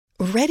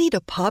Ready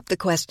to pop the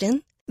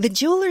question? The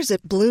jewelers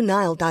at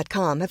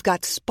BlueNile.com have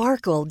got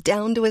sparkle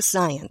down to a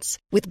science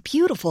with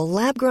beautiful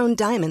lab-grown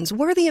diamonds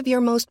worthy of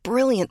your most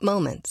brilliant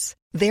moments.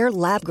 Their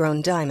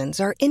lab-grown diamonds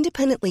are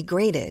independently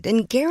graded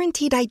and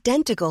guaranteed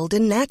identical to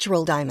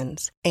natural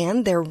diamonds,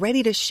 and they're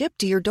ready to ship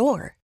to your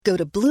door. Go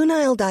to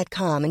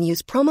BlueNile.com and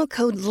use promo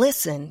code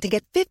LISTEN to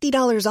get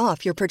 $50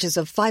 off your purchase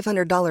of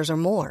 $500 or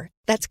more.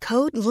 That's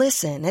code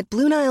LISTEN at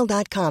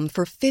BlueNile.com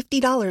for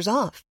 $50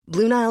 off.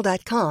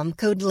 BlueNile.com,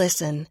 code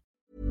LISTEN.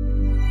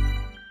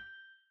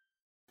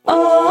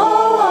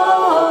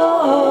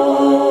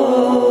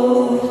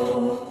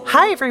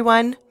 Hi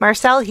everyone,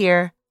 Marcel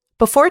here.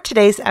 Before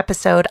today's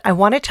episode, I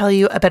want to tell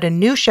you about a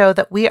new show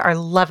that we are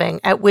loving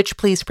at Witch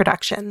Please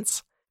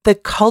Productions, the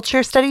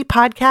Culture Study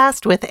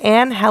Podcast with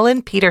Anne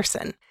Helen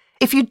Peterson.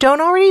 If you don't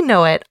already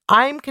know it,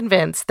 I'm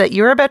convinced that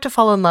you're about to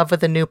fall in love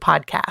with a new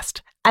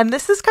podcast. And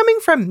this is coming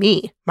from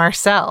me,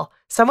 Marcel,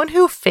 someone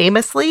who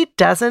famously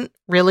doesn't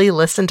really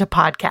listen to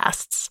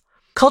podcasts.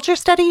 Culture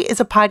Study is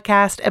a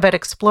podcast about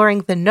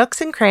exploring the nooks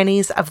and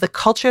crannies of the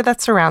culture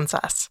that surrounds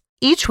us.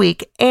 Each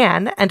week,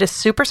 Anne and a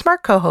super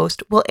smart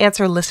co-host will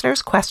answer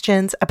listeners'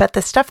 questions about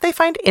the stuff they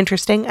find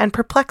interesting and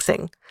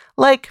perplexing.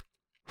 Like,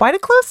 why do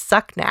clothes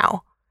suck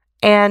now?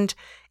 And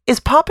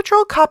is Paw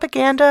Patrol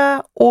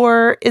propaganda,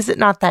 or is it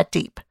not that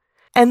deep?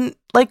 And,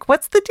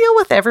 what's the deal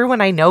with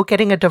everyone I know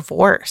getting a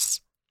divorce?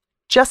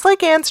 Just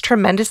like Anne's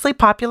tremendously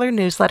popular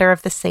newsletter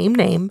of the same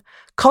name,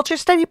 Culture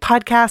Study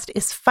Podcast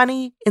is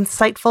funny,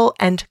 insightful,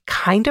 and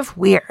kind of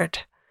weird.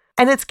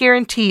 And it's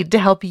guaranteed to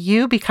help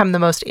you become the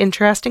most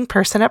interesting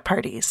person at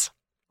parties.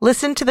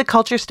 Listen to the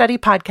Culture Study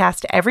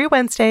Podcast every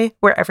Wednesday,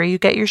 wherever you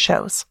get your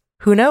shows.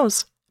 Who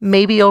knows?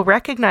 Maybe you'll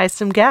recognize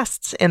some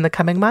guests in the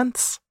coming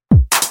months.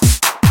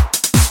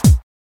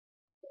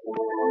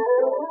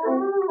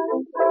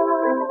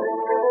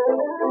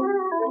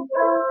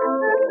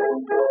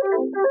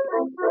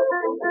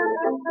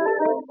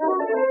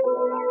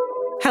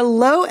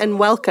 Hello and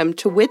welcome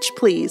to Witch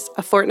Please,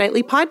 a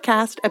fortnightly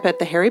podcast about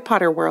the Harry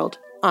Potter world.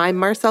 I'm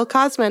Marcel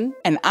Cosman.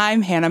 And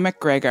I'm Hannah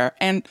McGregor.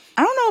 And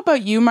I don't know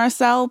about you,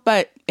 Marcel,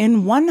 but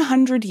in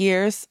 100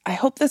 years, I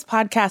hope this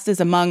podcast is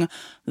among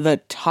the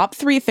top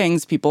 3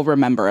 things people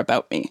remember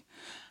about me.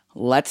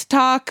 Let's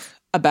talk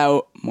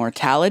about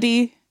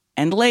mortality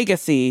and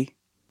legacy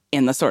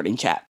in the Sorting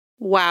Chat.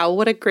 Wow,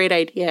 what a great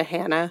idea,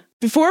 Hannah.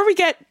 Before we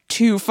get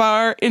too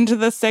far into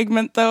this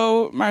segment,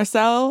 though,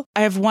 Marcel,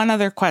 I have one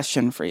other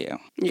question for you.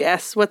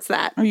 Yes, what's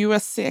that? Are you a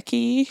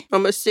sickie?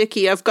 I'm a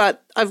sickie. I've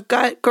got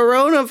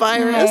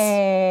coronavirus.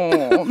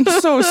 Oh, I'm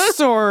so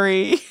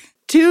sorry.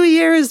 2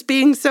 years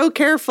being so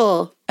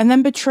careful. And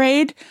then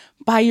betrayed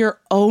by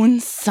your own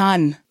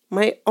son.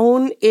 My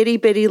own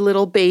itty-bitty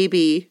little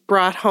baby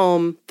brought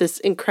home this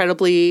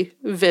incredibly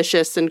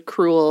vicious and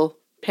cruel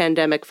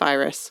pandemic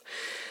virus.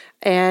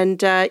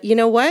 And you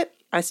know what?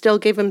 I still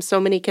gave him so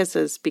many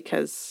kisses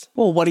because...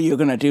 Well, what are you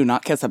going to do,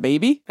 not kiss a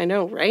baby? I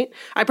know, right?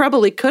 I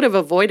probably could have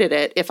avoided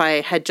it if I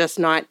had just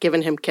not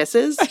given him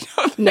kisses.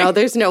 No,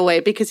 there's no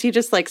way, because he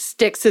just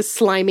sticks his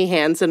slimy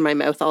hands in my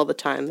mouth all the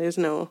time.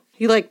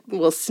 He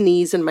will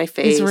sneeze in my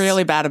face. He's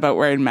really bad about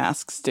wearing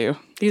masks, too.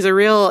 He's a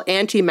real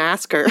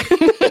anti-masker.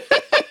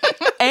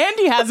 And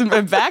he hasn't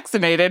been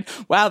vaccinated.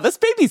 Wow, this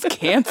baby's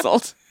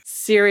canceled.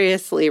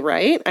 Seriously,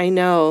 right? I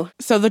know.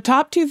 So the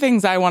top 2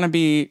 things I want to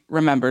be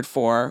remembered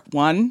for: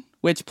 1,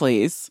 Witch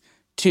Please;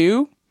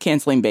 2,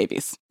 canceling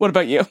babies. What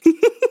about you?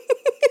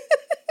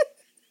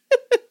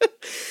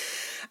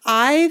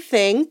 I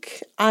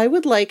think I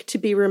would like to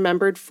be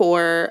remembered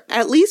for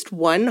at least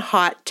one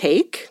hot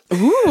take.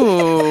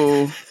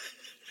 Ooh.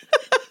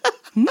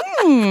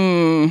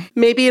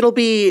 Maybe it'll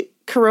be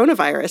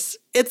coronavirus.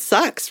 It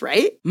sucks,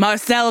 right?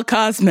 Marcel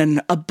Cosman,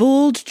 a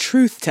bold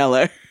truth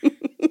teller.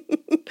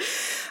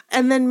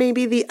 And then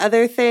maybe the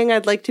other thing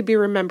I'd like to be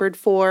remembered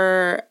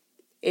for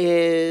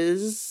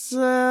is...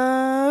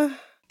 You're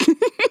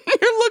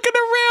looking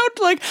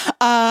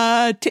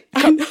around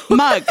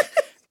mug,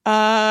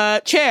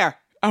 chair.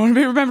 I want to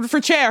be remembered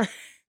for chair.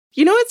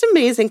 You know, it's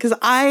amazing because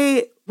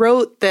I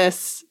wrote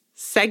this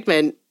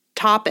segment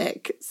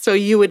topic, so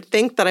you would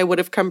think that I would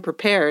have come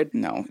prepared.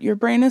 No, your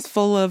brain is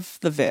full of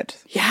the vid.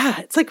 Yeah,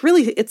 it's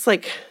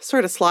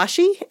sort of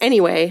sloshy.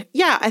 Anyway,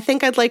 yeah, I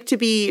think I'd like to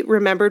be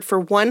remembered for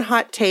one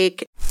hot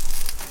take.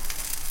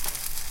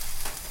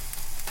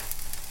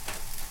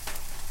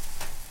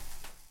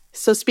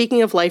 So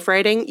speaking of life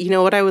writing, you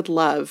know what I would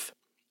love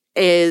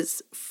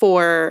is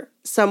for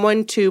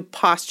someone to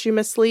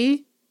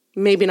posthumously,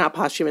 maybe not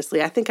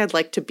posthumously, I think I'd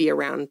like to be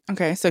around.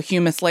 Okay, so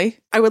humously.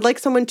 I would like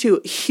someone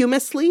to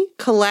humously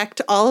collect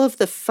all of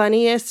the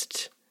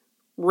funniest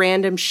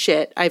random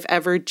shit I've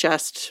ever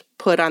just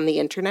put on the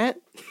internet.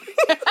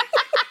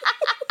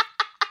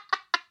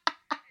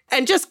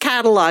 And just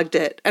cataloged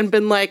it and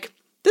been like,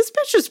 this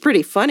bitch is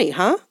pretty funny,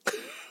 huh?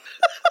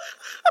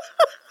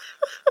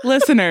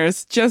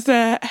 Listeners, just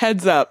a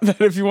heads up that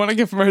if you want to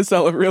give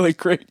Marcel a really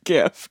great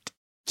gift,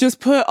 just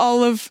put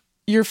all of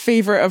your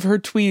favorite of her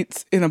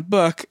tweets in a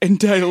book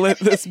and title it,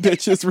 "This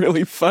bitch is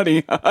really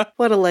funny."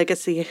 What a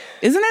legacy.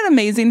 Isn't it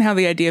amazing how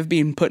the idea of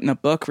being put in a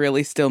book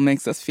really still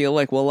makes us feel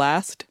like we'll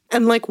last?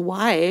 And like,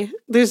 why?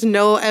 There's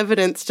no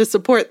evidence to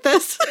support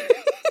this.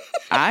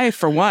 I,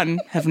 for one,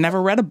 have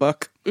never read a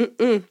book.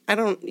 I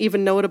don't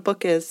even know what a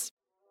book is.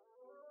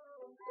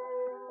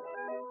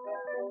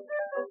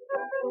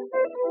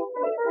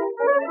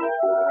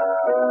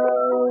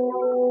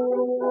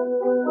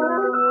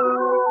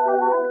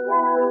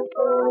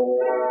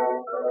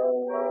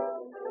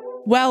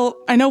 Well,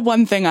 I know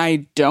one thing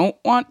I don't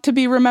want to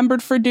be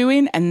remembered for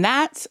doing, and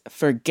that's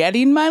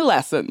forgetting my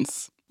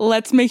lessons.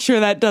 Let's make sure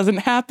that doesn't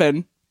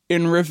happen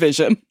in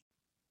revision.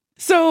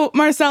 So,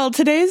 Marcel,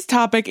 today's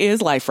topic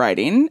is life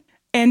writing,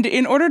 and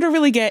in order to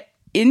really get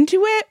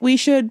into it, we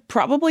should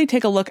probably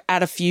take a look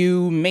at a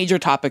few major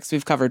topics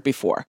we've covered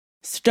before.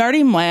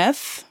 Starting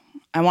with,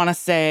 I want to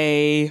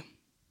say,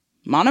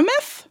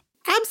 monomyth?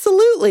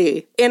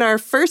 Absolutely. In our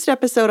first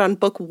episode on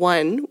Book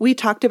 1, we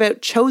talked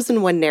about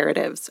chosen one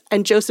narratives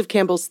and Joseph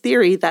Campbell's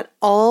theory that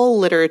all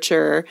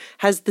literature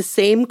has the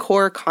same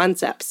core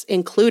concepts,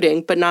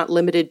 including, but not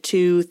limited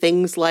to,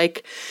 things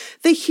like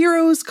the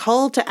hero's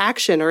call to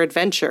action or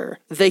adventure,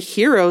 the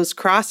hero's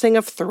crossing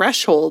of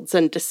thresholds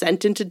and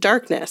descent into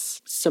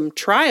darkness, some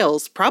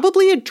trials,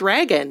 probably a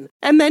dragon,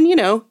 and then,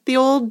 the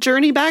old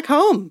journey back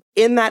home.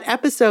 In that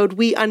episode,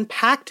 we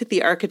unpacked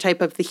the archetype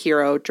of the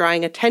hero,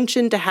 drawing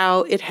attention to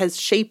how it has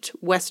shaped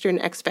Western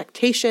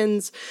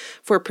expectations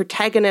for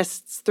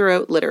protagonists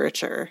throughout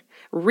literature.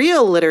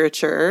 Real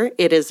literature,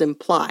 it is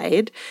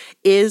implied,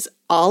 is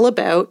all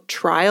about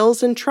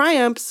trials and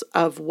triumphs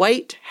of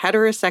white,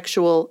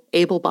 heterosexual,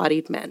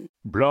 able-bodied men.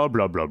 Blah,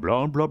 blah, blah,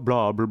 blah, blah,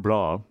 blah, blah,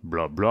 blah,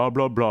 blah, blah,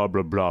 blah, blah,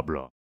 blah, blah,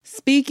 blah.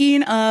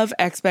 Speaking of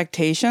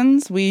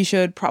expectations, we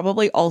should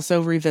probably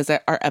also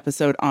revisit our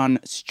episode on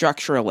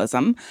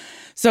structuralism.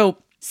 So,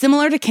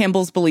 similar to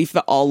Campbell's belief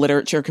that all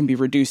literature can be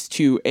reduced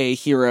to a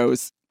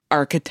hero's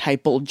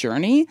archetypal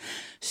journey,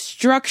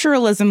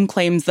 structuralism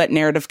claims that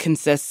narrative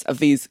consists of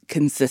these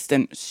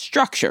consistent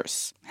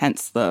structures,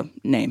 hence the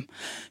name.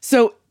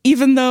 So,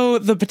 even though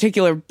the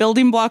particular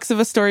building blocks of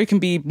a story can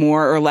be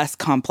more or less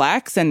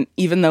complex, and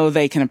even though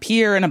they can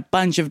appear in a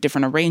bunch of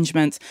different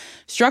arrangements,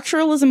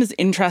 structuralism is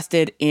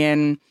interested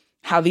in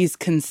how these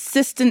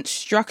consistent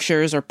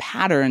structures or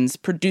patterns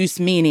produce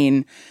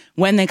meaning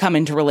when they come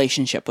into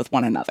relationship with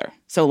one another.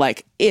 So,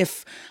 like,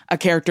 if a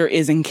character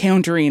is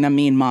encountering a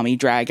mean mommy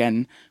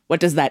dragon, what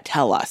does that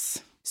tell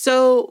us?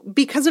 So,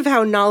 because of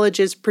how knowledge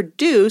is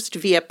produced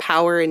via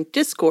power and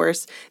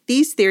discourse,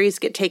 these theories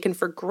get taken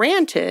for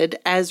granted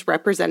as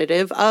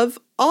representative of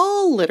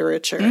all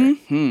literature.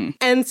 Mm-hmm.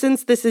 And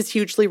since this is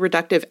hugely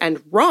reductive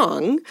and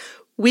wrong,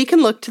 we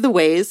can look to the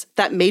ways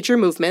that major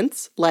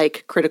movements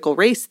like critical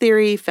race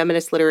theory,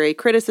 feminist literary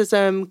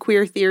criticism,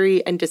 queer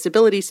theory, and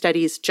disability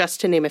studies, just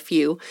to name a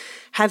few,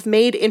 have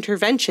made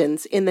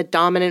interventions in the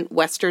dominant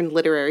Western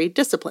literary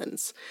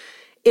disciplines.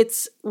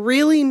 It's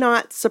really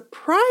not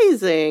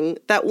surprising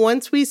that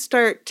once we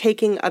start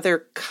taking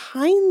other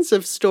kinds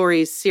of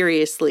stories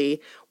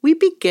seriously, we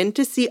begin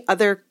to see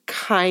other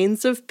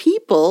kinds of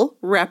people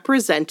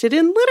represented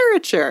in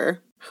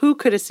literature. Who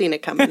could have seen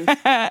it coming?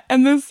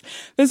 And this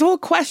whole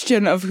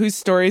question of whose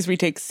stories we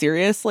take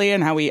seriously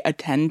and how we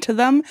attend to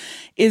them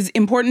is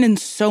important in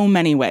so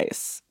many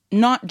ways,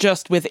 not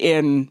just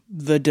within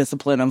the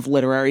discipline of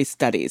literary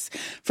studies.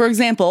 For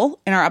example,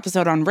 in our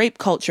episode on rape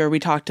culture, we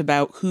talked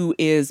about who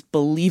is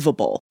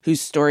believable, whose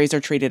stories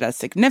are treated as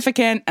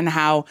significant, and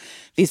how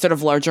these sort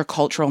of larger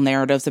cultural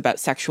narratives about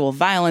sexual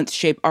violence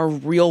shape our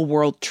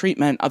real-world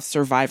treatment of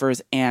survivors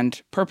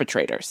and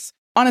perpetrators.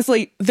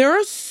 Honestly, there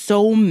are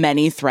so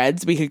many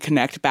threads we could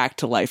connect back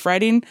to life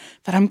writing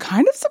that I'm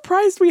kind of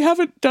surprised we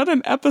haven't done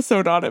an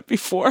episode on it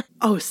before.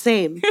 Oh,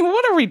 same.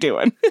 What are we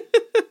doing?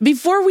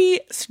 Before we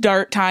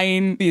start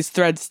tying these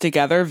threads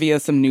together via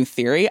some new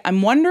theory,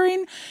 I'm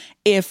wondering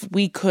if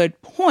we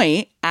could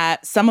point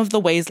at some of the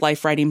ways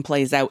life writing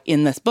plays out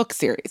in this book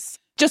series.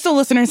 Just so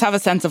listeners have a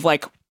sense of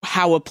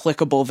how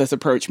applicable this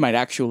approach might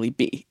actually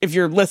be. If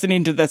you're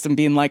listening to this and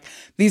being like,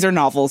 these are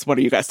novels, what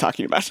are you guys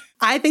talking about?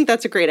 I think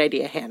that's a great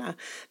idea, Hannah.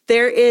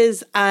 There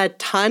is a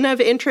ton of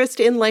interest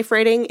in life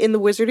writing in the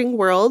wizarding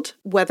world,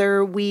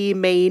 whether we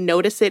may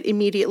notice it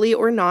immediately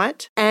or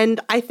not. And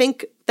I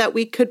think that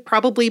we could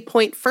probably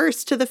point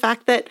first to the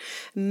fact that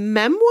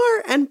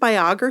memoir and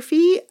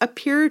biography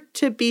appear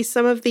to be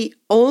some of the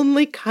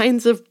only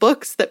kinds of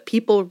books that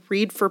people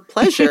read for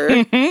pleasure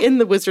in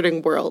the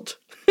wizarding world.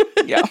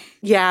 Yeah.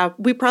 Yeah,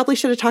 we probably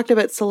should have talked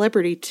about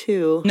celebrity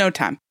too. No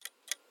time.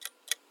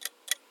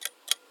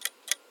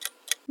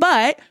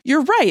 But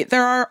you're right.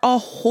 There are a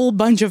whole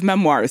bunch of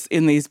memoirs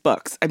in these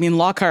books. I mean,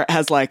 Lockhart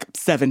has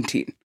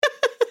 17.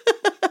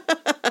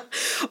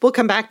 We'll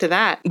come back to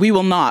that. We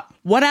will not.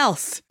 What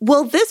else?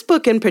 Well, this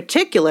book in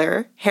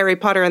particular, Harry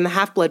Potter and the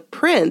Half-Blood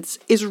Prince,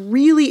 is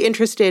really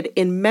interested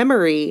in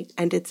memory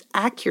and its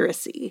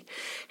accuracy.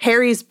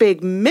 Harry's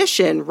big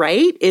mission,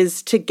 right,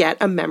 is to get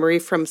a memory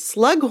from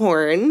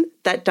Slughorn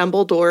that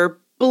Dumbledore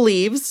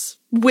believes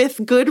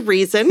with good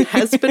reason,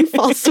 has been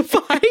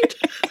falsified.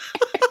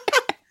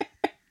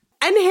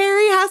 And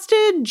Harry has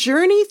to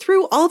journey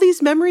through all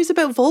these memories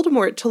about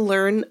Voldemort to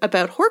learn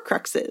about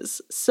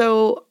Horcruxes.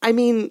 So, I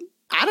mean,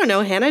 I don't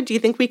know, Hannah, do you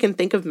think we can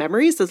think of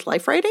memories as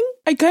life writing?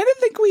 I kind of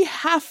think we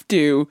have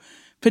to,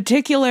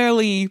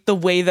 particularly the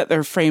way that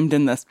they're framed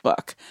in this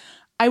book.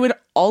 I would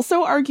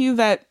also argue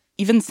that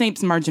even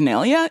Snape's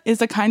marginalia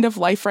is a kind of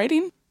life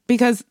writing,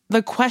 because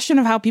the question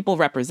of how people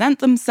represent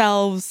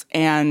themselves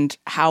and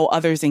how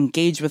others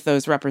engage with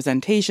those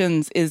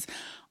representations is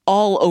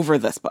all over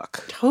this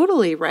book.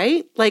 Totally,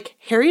 right? Like,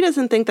 Harry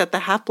doesn't think that the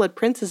Half-Blood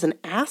Prince is an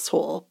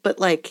asshole, but,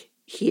 like,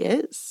 he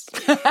is.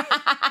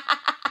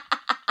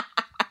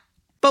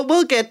 But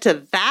we'll get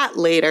to that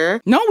later.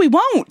 No, we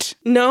won't.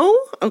 No?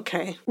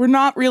 Okay. We're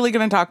not really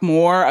going to talk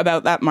more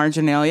about that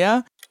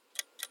marginalia.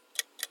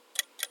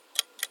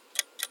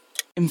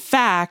 In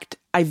fact,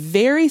 I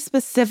very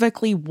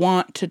specifically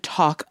want to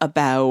talk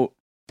about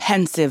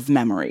pensive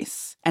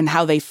memories and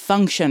how they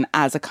function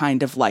as a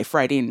kind of life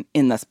writing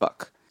in this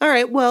book. All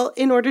right, well,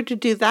 in order to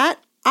do that,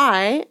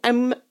 I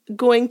am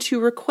going to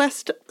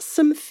request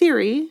some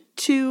theory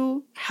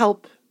to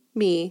help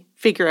me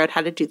figure out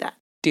how to do that.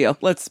 Deal.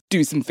 Let's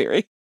do some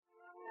theory.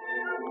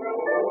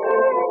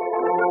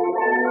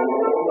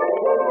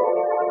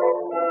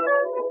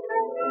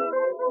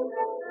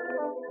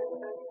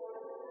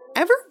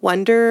 Ever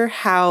wonder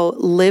how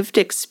lived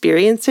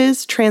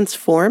experiences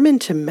transform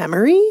into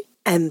memory?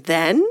 And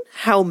then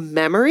how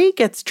memory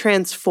gets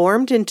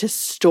transformed into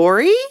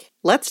story?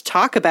 Let's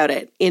talk about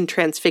it in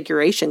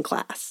Transfiguration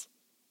class.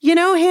 You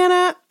know,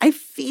 Hannah, I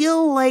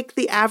feel like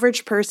the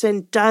average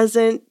person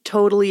doesn't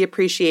totally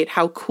appreciate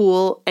how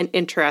cool and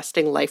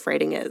interesting life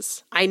writing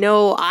is. I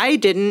know I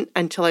didn't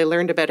until I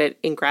learned about it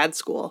in grad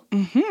school.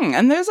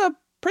 And there's a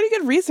pretty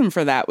good reason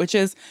for that, which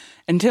is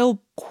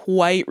until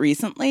quite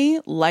recently,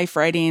 life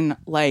writing,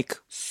 like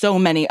so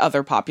many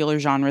other popular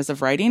genres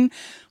of writing,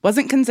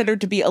 wasn't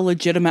considered to be a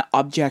legitimate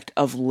object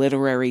of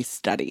literary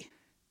study.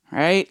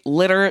 Right?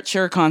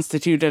 Literature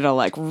constituted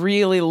a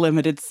really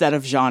limited set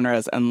of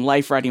genres, and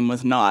life writing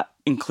was not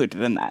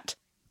included in that.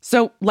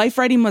 So life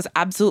writing was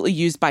absolutely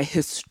used by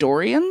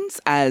historians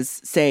as,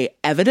 say,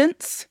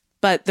 evidence,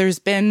 but there's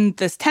been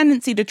this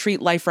tendency to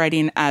treat life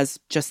writing as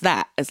just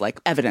that, as like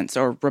evidence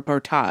or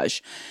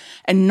reportage,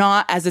 and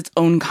not as its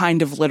own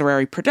kind of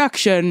literary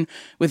production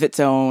with its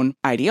own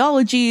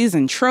ideologies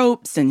and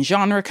tropes and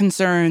genre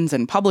concerns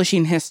and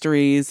publishing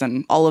histories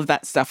and all of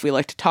that stuff we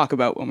like to talk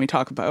about when we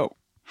talk about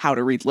how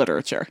to read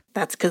literature.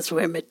 That's because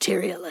we're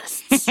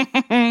materialists.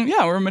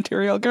 Yeah, we're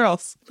material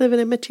girls. Living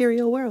in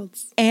material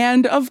worlds.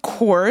 And of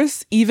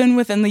course, even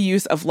within the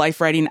use of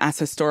life writing as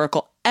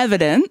historical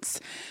evidence,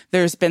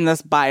 there's been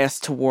this bias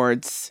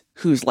towards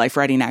whose life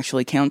writing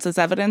actually counts as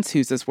evidence,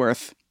 whose is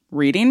worth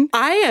reading.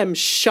 I am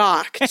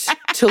shocked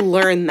to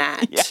learn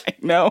that. Yeah, I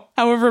know.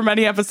 However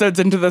many episodes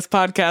into this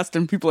podcast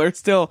and people are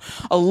still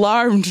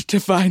alarmed to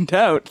find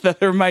out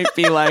that there might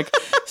be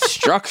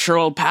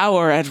structural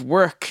power at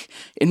work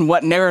in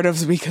what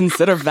narratives we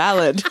consider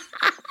valid.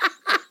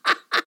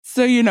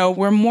 So,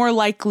 we're more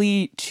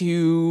likely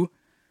to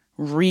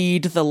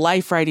read the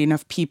life writing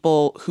of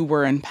people who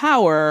were in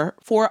power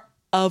for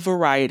a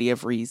variety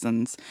of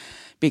reasons,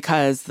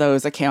 because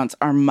those accounts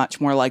are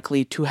much more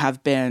likely to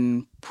have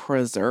been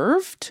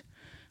preserved.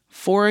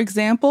 For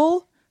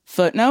example,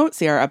 footnote,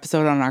 see our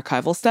episode on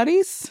archival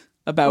studies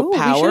about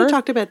power. We should have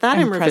talked about that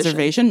and in revision.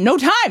 Preservation. No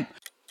time!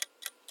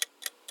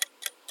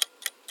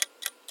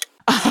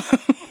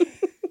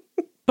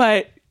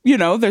 But,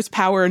 there's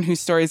power in whose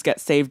stories get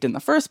saved in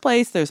the first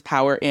place. There's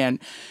power in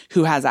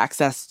who has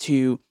access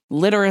to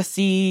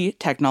literacy,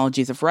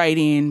 technologies of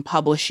writing,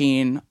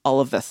 publishing, all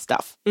of this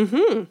stuff.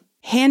 Mm-hmm.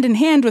 Hand in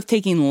hand with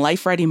taking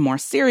life writing more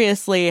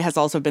seriously has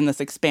also been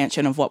this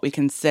expansion of what we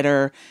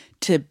consider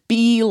to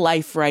be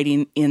life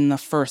writing in the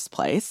first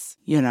place.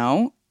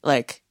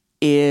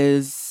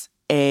 Is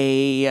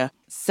a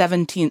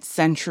 17th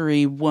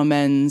century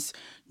woman's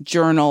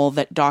journal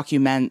that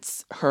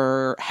documents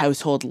her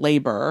household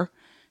labor,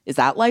 is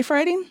that life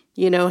writing?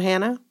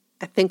 Hannah,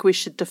 I think we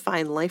should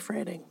define life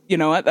writing. You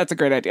know what? That's a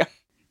great idea.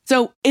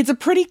 So it's a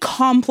pretty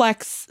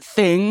complex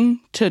thing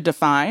to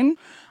define.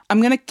 I'm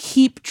going to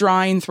keep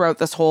drawing throughout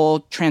this whole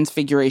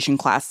Transfiguration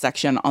class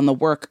section on the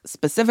work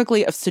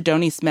specifically of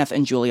Sidonie Smith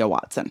and Julia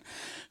Watson,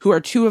 who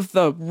are two of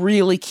the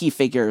really key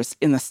figures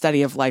in the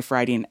study of life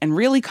writing and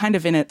really kind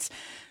of in its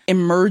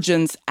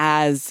emergence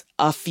as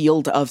a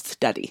field of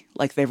study.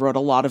 They wrote a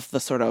lot of the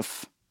sort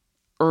of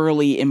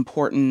early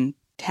important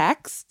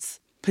texts,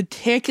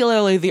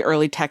 particularly the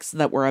early texts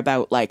that were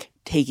about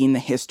taking the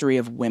history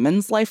of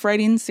women's life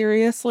writing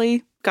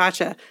seriously.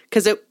 Gotcha.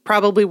 Because it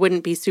probably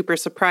wouldn't be super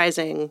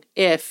surprising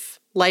if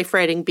life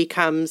writing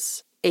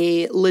becomes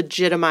a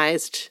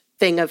legitimized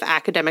thing of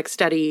academic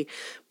study,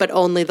 but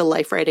only the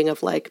life writing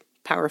of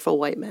powerful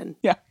white men.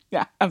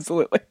 Yeah,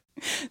 absolutely.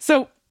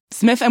 So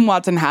Smith and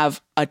Watson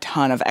have a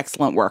ton of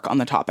excellent work on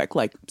the topic,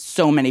 like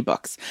so many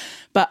books.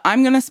 But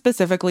I'm going to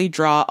specifically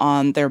draw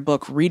on their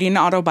book, Reading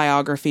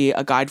Autobiography,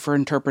 A Guide for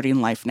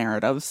Interpreting Life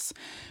Narratives,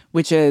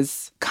 which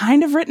is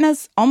kind of written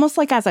as almost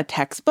like as a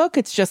textbook.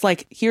 It's just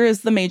like, here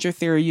is the major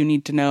theory you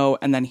need to know,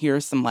 and then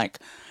here's some like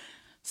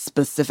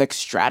specific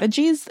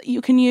strategies that you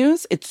can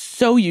use. It's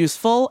so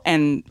useful.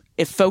 And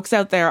if folks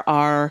out there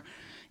are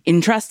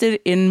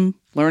interested in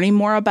learning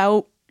more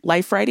about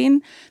life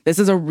writing, this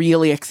is a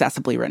really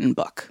accessibly written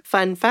book.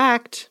 Fun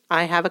fact,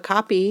 I have a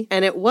copy,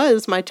 and it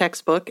was my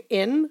textbook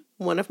in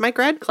one of my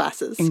grad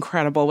classes.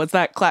 Incredible. Was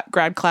that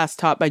grad class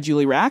taught by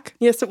Julie Rack?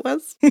 Yes, it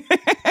was.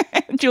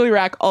 Julie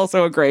Rack,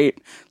 also a great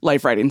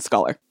life writing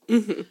scholar.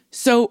 Mm-hmm.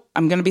 So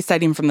I'm going to be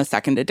citing from the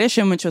second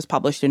edition, which was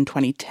published in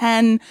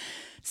 2010.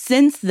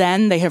 Since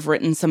then, they have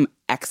written some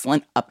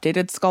excellent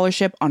updated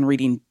scholarship on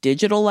reading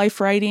digital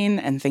life writing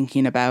and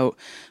thinking about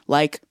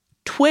like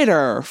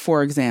Twitter,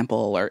 for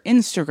example, or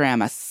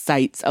Instagram as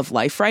sites of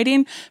life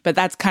writing, but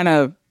that's kind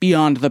of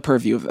beyond the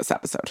purview of this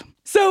episode.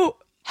 So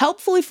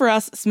helpfully for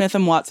us, Smith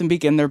and Watson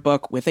begin their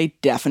book with a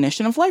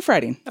definition of life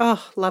writing.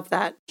 Oh, love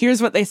that.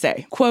 Here's what they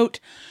say, quote,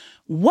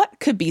 "What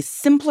could be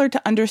simpler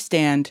to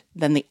understand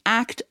than the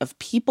act of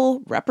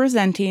people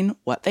representing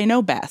what they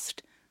know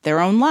best, their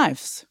own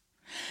lives?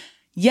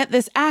 Yet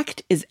this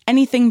act is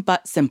anything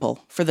but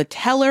simple, for the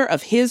teller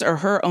of his or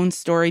her own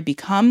story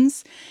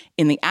becomes,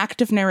 in the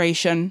act of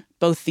narration,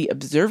 both the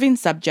observing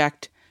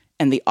subject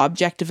and the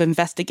object of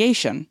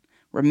investigation,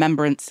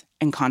 remembrance,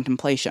 and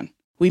contemplation.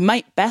 We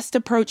might best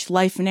approach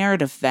life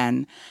narrative,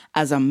 then,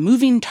 as a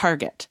moving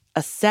target,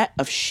 a set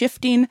of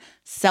shifting,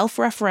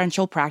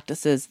 self-referential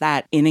practices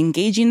that, in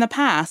engaging the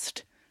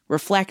past,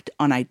 reflect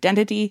on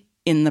identity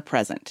in the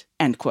present,"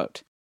 end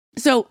quote.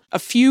 So a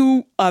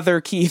few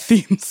other key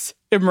themes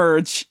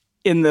emerge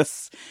in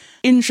this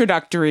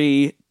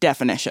introductory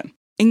definition,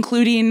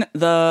 including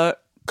the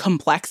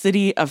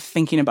complexity of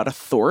thinking about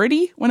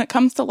authority when it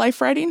comes to life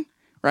writing,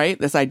 right?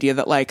 This idea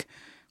that like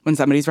when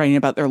somebody's writing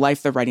about their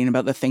life, they're writing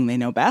about the thing they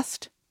know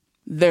best.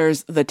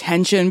 There's the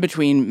tension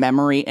between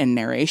memory and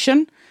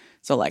narration.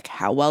 So like,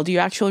 how well do you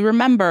actually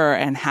remember,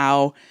 and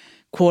how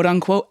quote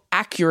unquote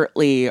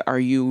accurately are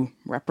you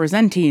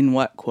representing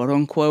what quote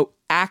unquote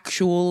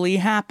actually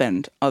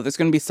happened? Oh, there's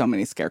going to be so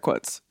many scare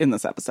quotes in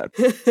this episode.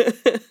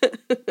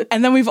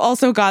 And then we've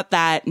also got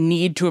that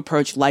need to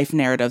approach life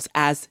narratives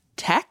as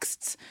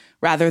texts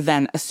rather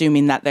than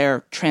assuming that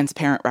they're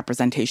transparent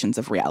representations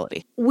of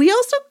reality. We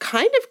also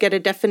kind of get a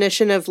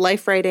definition of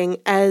life writing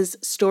as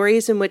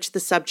stories in which the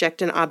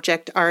subject and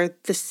object are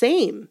the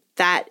same,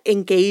 that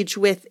engage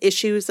with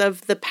issues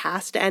of the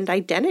past and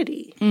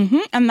identity. Mm-hmm.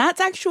 And that's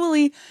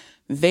actually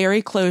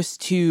very close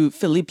to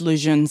Philippe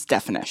Lejeune's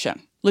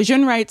definition.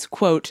 Lejeune writes,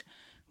 quote,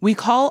 "We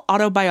call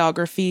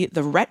autobiography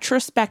the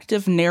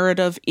retrospective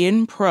narrative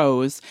in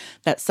prose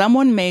that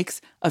someone makes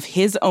of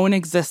his own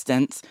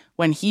existence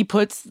when he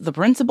puts the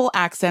principal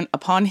accent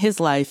upon his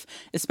life,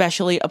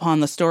 especially upon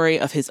the story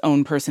of his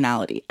own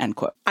personality," end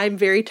quote. I'm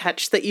very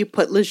touched that you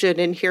put Lejeune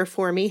in here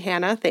for me,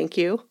 Hannah. Thank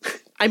you.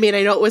 I mean,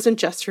 I know it wasn't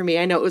just for me.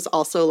 I know it was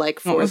also like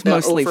for it was the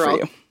mostly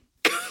overall...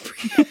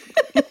 for you.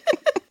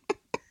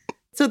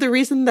 So the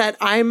reason that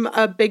I'm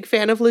a big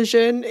fan of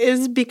Lejeune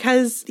is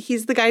because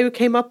he's the guy who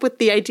came up with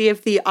the idea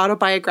of the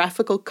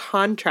autobiographical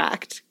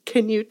contract.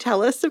 Can you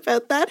tell us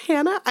about that,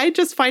 Hannah? I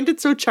just find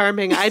it so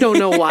charming. I don't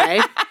know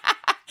why.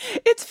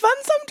 It's fun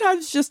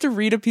sometimes just to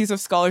read a piece of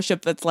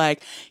scholarship that's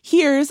like,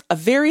 here's a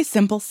very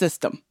simple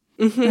system.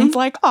 Mm-hmm. And it's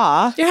like,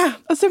 yeah,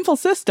 a simple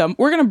system.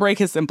 We're going to break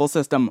his simple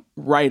system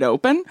right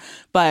open,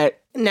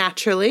 but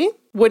naturally,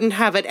 wouldn't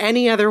have it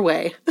any other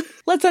way.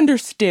 Let's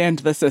understand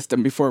the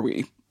system before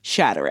we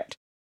shatter it.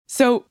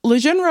 So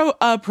Lejeune wrote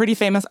a pretty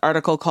famous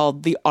article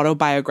called The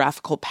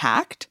Autobiographical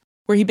Pact,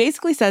 where he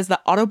basically says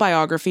that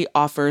autobiography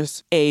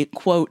offers a,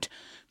 quote,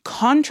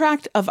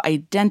 contract of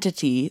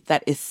identity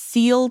that is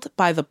sealed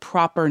by the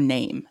proper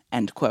name,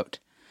 end quote.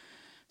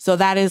 So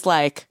that is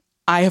like,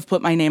 I have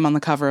put my name on the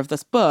cover of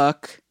this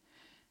book.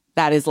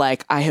 That is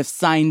like, I have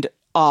signed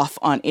off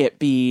on it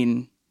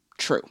being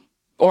true,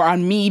 or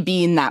on me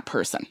being that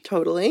person.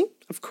 Totally,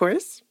 of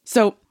course.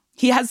 So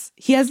he has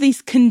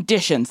these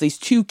conditions, these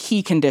two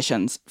key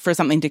conditions for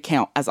something to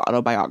count as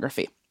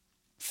autobiography.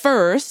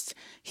 First,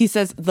 he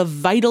says the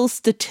vital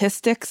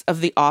statistics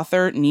of the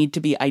author need to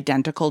be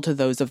identical to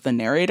those of the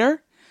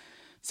narrator.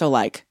 So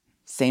like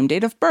same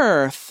date of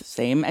birth,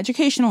 same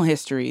educational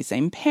history,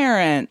 same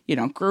parent,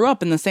 grew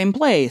up in the same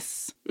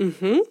place.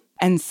 Mm-hmm.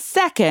 And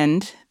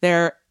second,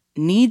 there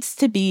needs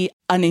to be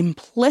an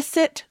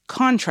implicit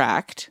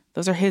contract,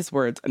 those are his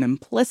words, an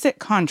implicit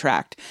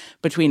contract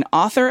between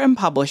author and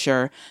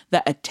publisher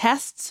that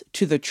attests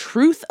to the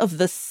truth of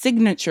the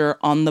signature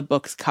on the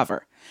book's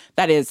cover.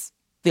 That is,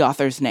 the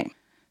author's name.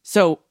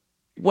 So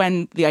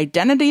when the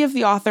identity of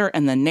the author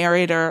and the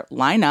narrator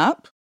line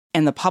up,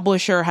 and the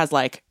publisher has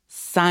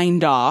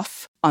signed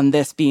off on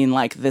this being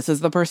this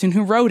is the person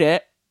who wrote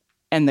it,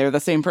 and they're the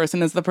same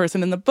person as the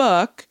person in the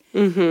book,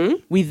 mm-hmm.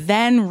 we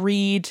then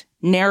read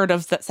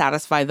narratives that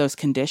satisfy those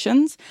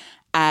conditions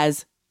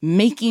as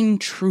making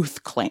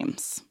truth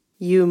claims.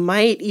 You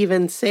might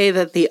even say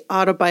that the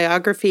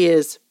autobiography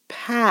is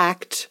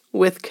packed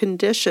with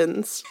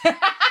conditions.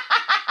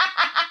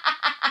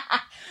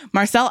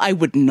 Marcel, I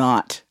would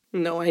not.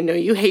 No, I know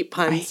you hate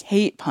puns. I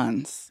hate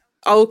puns.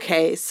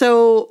 Okay,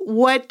 so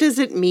what does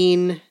it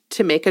mean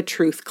to make a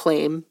truth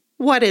claim?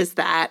 What is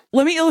that?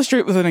 Let me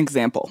illustrate with an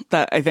example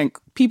that I think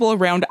people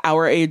around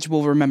our age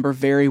will remember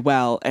very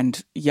well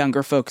and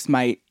younger folks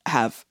might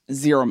have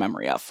zero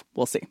memory of.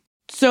 We'll see.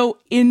 So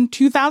in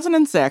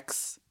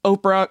 2006,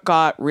 Oprah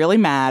got really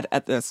mad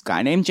at this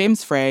guy named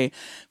James Frey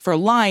for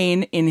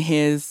lying in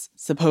his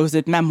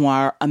supposed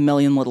memoir, A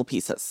Million Little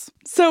Pieces.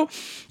 So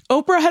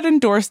Oprah had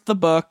endorsed the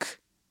book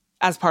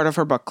as part of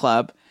her book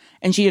club,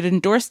 and she had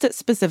endorsed it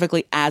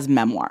specifically as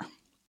memoir.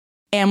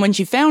 And when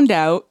she found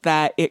out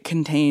that it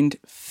contained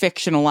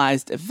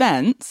fictionalized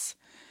events,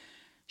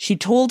 she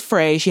told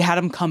Frey, she had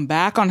him come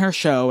back on her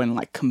show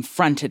and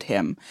confronted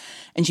him.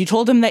 And she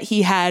told him that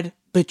he had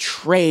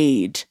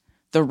betrayed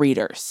the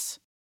readers.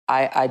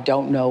 I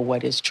don't know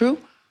what is true,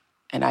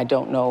 and I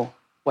don't know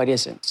what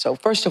isn't. So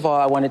first of all,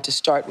 I wanted to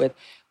start with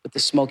the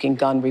Smoking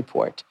Gun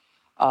report,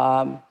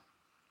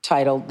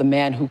 titled The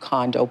Man Who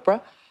Conned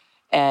Oprah.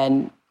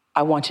 And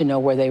I want to know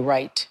where they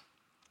write.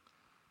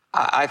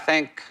 I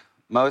think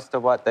most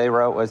of what they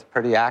wrote was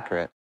pretty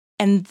accurate.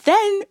 And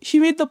then she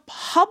made the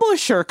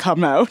publisher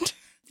come out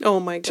Oh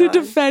my God. to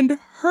defend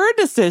her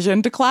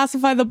decision to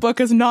classify the book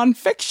as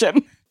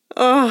nonfiction.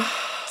 Ugh.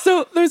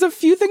 So there's a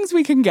few things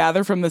we can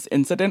gather from this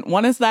incident.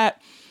 One is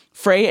that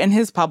Frey and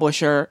his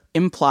publisher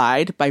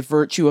implied, by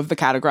virtue of the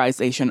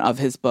categorization of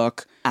his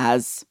book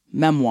as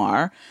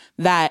memoir,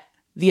 that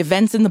the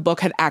events in the book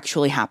had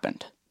actually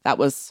happened. That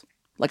was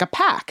like a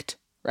pact,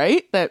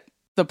 right? That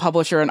the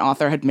publisher and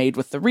author had made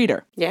with the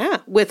reader. Yeah,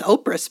 with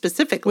Oprah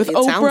specifically, With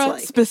Oprah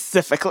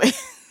specifically.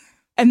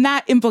 And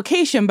that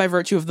implication, by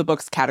virtue of the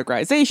book's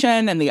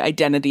categorization and the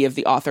identity of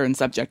the author and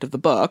subject of the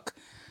book,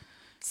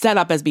 set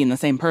up as being the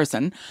same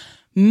person,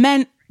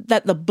 meant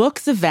that the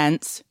book's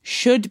events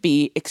should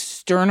be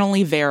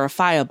externally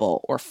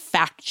verifiable or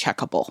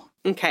fact-checkable.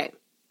 Okay.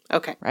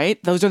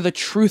 Right? Those are the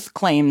truth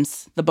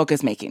claims the book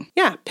is making.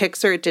 Yeah,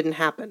 Pixar, it didn't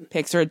happen.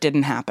 Pixar, it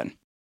didn't happen.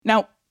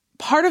 Now,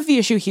 part of the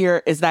issue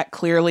here is that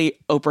clearly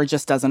Oprah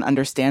just doesn't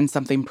understand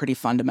something pretty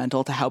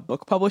fundamental to how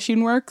book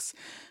publishing works,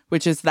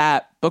 which is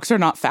that books are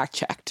not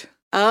fact-checked.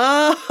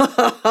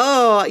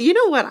 Oh, you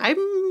know what?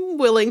 I'm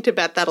willing to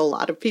bet that a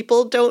lot of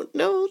people don't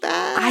know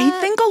that. I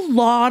think a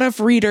lot of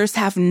readers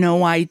have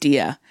no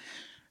idea.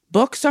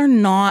 Books are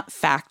not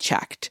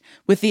fact-checked,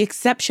 with the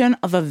exception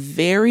of a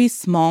very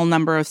small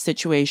number of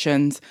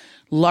situations,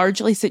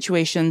 largely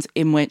situations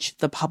in which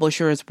the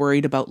publisher is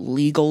worried about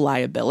legal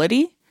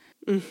liability.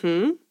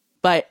 Mm-hmm.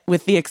 But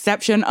with the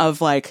exception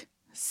of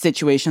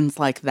situations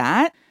like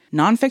that,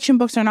 nonfiction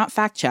books are not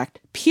fact-checked.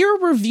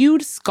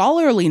 Peer-reviewed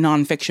scholarly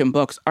nonfiction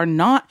books are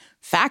not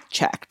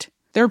fact-checked.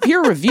 They're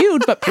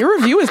peer-reviewed, but peer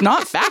review is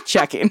not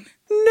fact-checking.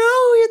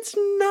 No, it's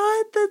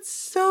not. That's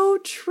so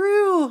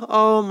true.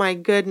 Oh, my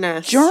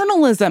goodness.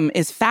 Journalism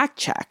is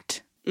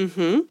fact-checked.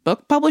 Mm-hmm.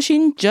 Book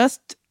publishing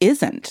just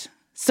isn't.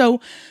 So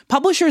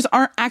publishers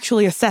aren't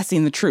actually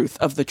assessing the truth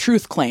of the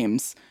truth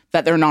claims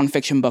that their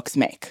nonfiction books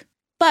make.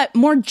 But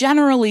more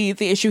generally,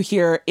 the issue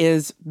here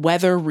is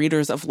whether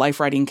readers of life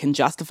writing can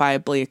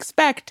justifiably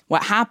expect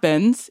what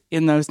happens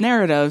in those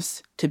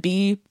narratives to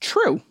be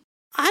true.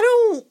 I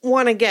don't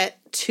want to get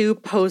too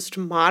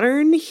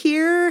postmodern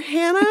here,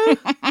 Hannah,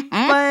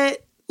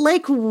 but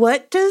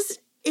what does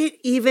it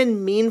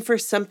even mean for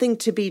something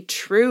to be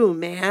true,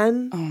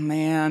 man? Oh,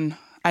 man.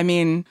 I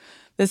mean,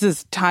 this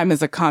is time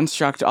as a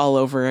construct all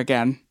over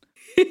again.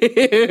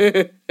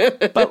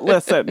 But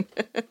listen,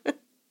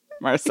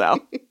 Marcel,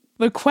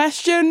 the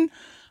question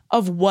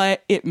of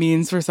what it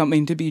means for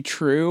something to be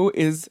true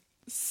is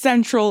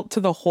central to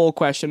the whole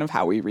question of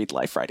how we read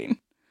life writing.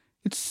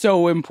 It's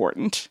so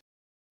important.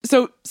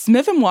 So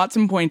Smith and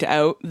Watson point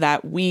out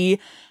that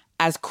we,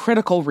 as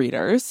critical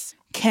readers,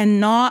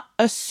 cannot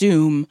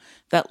assume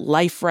that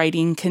life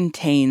writing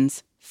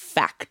contains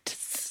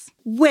facts.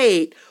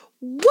 Wait,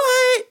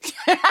 what?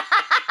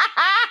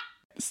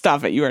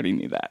 Stop it. You already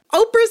knew that.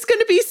 Oprah's going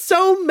to be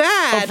so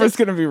mad. Oprah's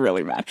going to be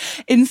really mad.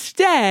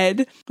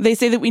 Instead, they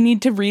say that we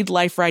need to read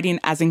life writing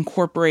as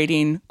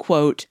incorporating,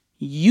 quote,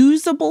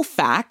 usable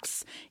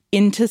facts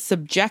into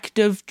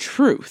subjective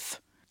truth.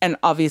 And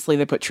obviously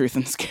they put truth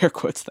in scare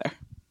quotes there.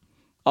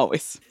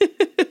 Always.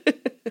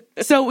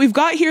 So we've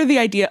got here the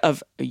idea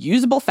of a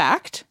usable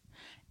fact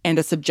and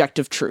a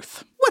subjective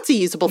truth. What's a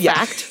usable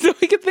fact? So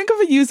we can think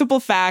of a usable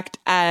fact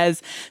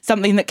as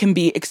something that can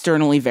be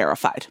externally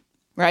verified,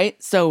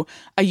 right? So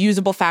a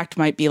usable fact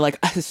might be like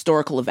a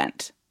historical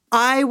event.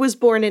 I was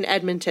born in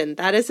Edmonton.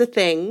 That is a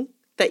thing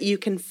that you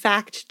can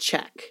fact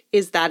check.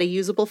 Is that a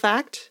usable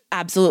fact?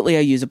 Absolutely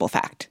a usable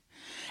fact.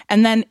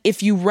 And then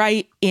if you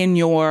write in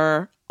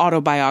your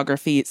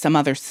autobiography some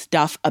other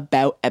stuff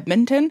about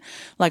Edmonton.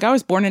 Like, I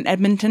was born in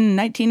Edmonton in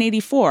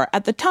 1984.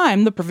 At the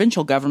time, the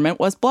provincial government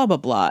was blah, blah,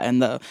 blah,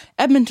 and the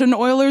Edmonton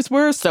Oilers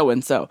were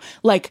so-and-so.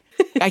 Like,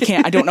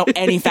 I don't know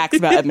any facts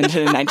about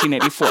Edmonton in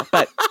 1984,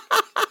 but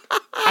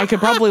I could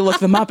probably look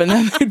them up and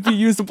then they'd be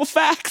usable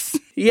facts.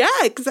 Yeah,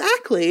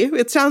 exactly.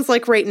 It sounds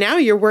like right now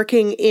you're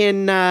working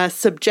in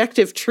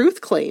subjective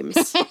truth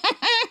claims.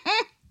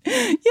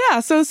 Yeah,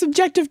 so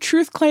subjective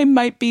truth claim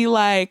might be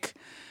like,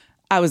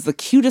 I was the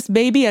cutest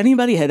baby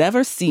anybody had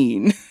ever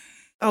seen.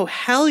 Oh,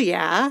 hell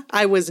yeah.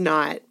 I was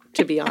not,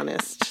 to be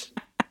honest.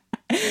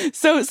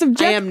 So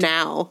subjective... I am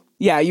now.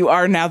 Yeah, you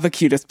are now the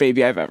cutest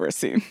baby I've ever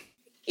seen.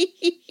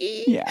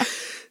 Yeah.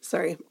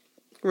 Sorry.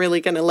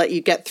 Really going to let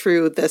you get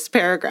through this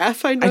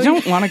paragraph. I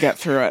don't want to get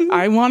through it.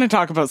 I want to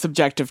talk about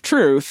subjective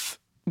truth,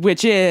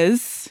 which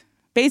is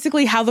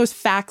basically how those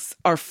facts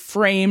are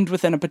framed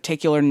within a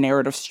particular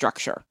narrative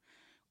structure,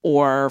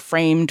 or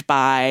framed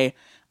by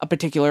a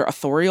particular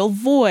authorial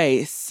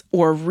voice,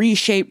 or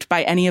reshaped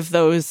by any of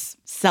those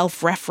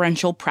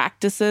self-referential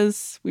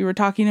practices we were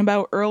talking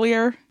about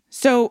earlier.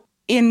 So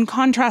in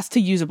contrast to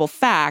usable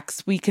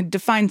facts, we could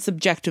define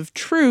subjective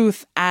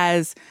truth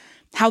as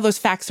how those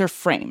facts are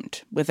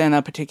framed within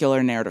a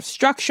particular narrative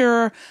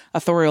structure,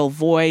 authorial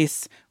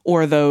voice,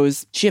 or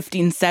those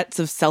shifting sets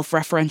of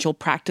self-referential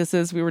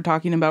practices we were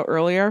talking about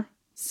earlier.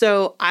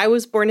 So I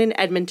was born in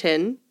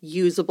Edmonton,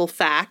 usable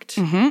fact.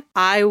 Mm-hmm.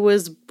 I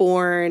was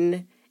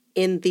born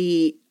in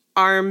the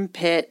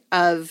armpit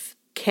of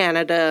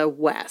Canada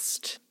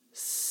West.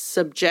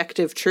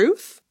 Subjective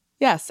truth?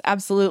 Yes,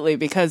 absolutely,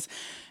 because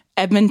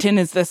Edmonton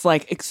is this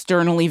like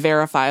externally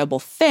verifiable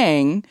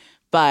thing,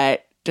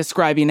 but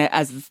describing it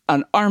as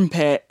an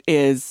armpit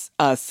is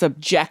a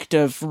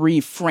subjective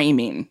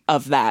reframing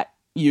of that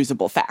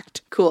usable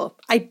fact. Cool.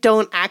 I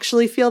don't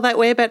actually feel that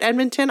way about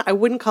Edmonton. I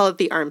wouldn't call it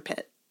the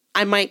armpit.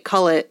 I might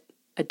call it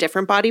a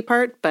different body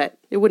part, but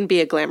it wouldn't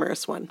be a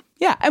glamorous one.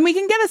 Yeah, and we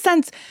can get a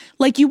sense,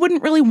 like, you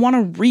wouldn't really want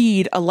to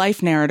read a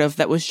life narrative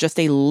that was just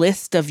a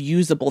list of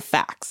usable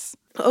facts.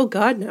 Oh,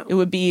 God, no. It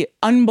would be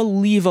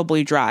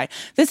unbelievably dry.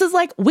 This is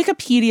like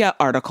Wikipedia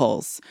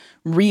articles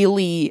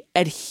really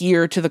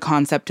adhere to the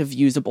concept of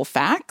usable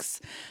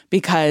facts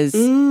because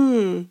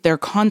they're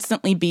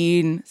constantly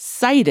being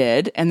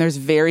cited, and there's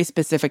very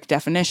specific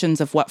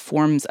definitions of what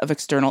forms of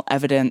external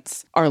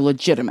evidence are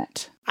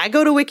legitimate. I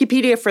go to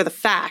Wikipedia for the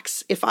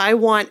facts. If I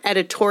want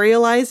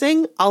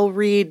editorializing, I'll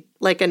read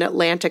like an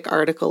Atlantic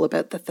article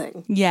about the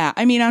thing. Yeah,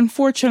 I mean,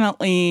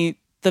 unfortunately,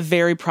 the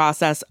very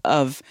process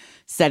of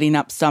setting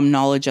up some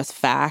knowledge as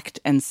fact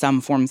and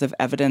some forms of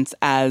evidence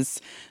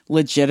as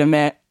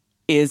legitimate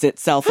is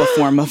itself a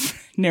form of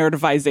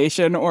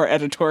narrativization or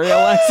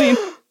editorializing.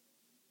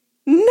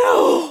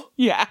 No!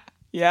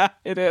 Yeah,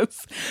 it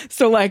is.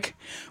 So, like,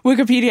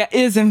 Wikipedia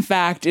is, in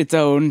fact, its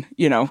own,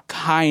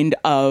 kind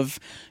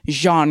of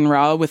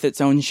genre with its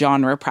own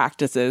genre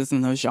practices.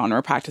 And those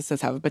genre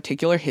practices have a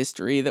particular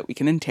history that we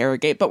can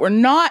interrogate. But we're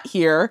not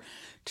here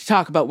to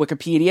talk about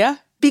Wikipedia.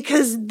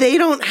 Because they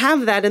don't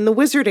have that in the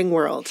wizarding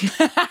world.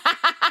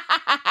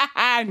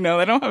 No,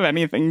 they don't have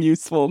anything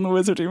useful in the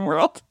wizarding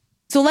world.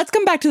 So let's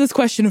come back to this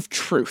question of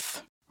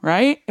truth,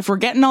 right? If we're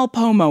getting all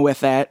POMO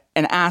with it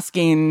and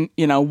asking,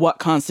 what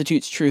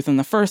constitutes truth in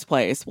the first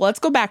place, well, let's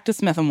go back to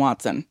Smith and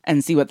Watson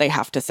and see what they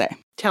have to say.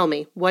 Tell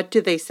me, what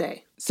do they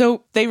say?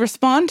 So they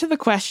respond to the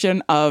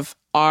question of,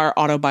 are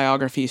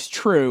autobiographies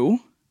true,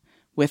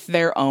 with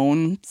their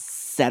own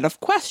set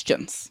of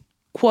questions.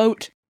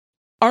 Quote,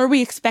 are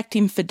we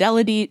expecting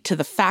fidelity to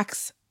the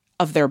facts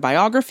of their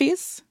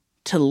biographies,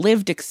 to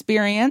lived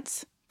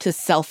experience, to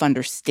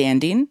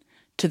self-understanding,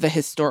 to the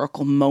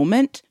historical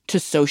moment, to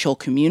social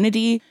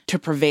community, to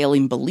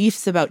prevailing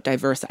beliefs about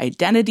diverse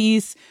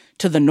identities,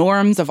 to the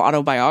norms of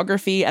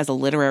autobiography as a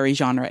literary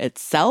genre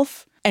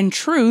itself, and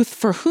truth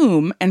for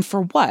whom and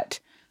for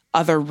what?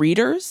 Other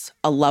readers,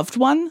 a loved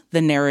one,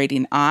 the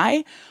narrating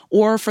I,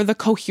 or for the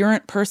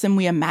coherent person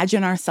we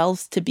imagine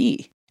ourselves to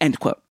be? End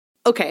quote.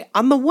 Okay,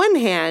 on the one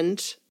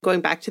hand,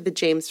 going back to the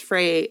James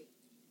Frey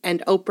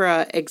and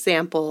Oprah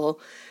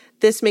example,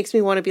 this makes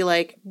me want to be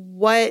like,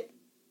 what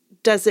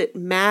does it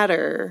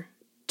matter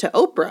to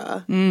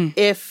Oprah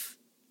if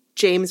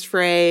James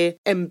Frey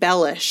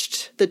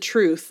embellished the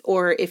truth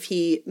or if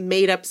he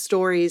made up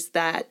stories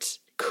that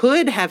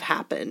could have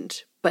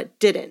happened but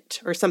didn't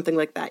or something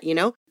like that,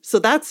 So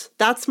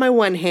that's my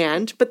one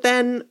hand. But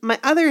then my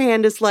other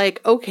hand is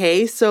like,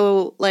 okay,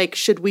 so like,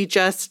 should we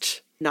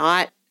just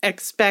not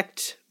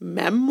expect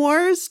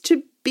memoirs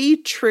to be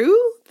true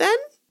then?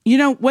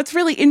 What's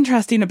really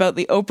interesting about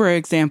the Oprah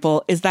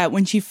example is that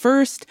when she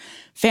first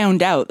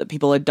found out that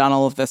people had done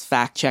all of this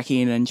fact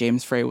checking and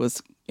James Frey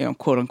was,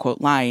 quote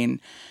unquote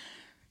lying,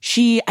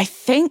 she, I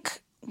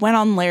think, went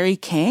on Larry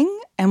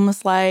King and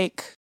was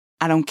like,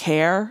 I don't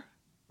care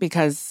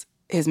because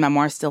his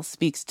memoir still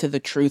speaks to the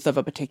truth of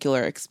a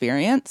particular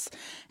experience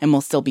and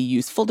will still be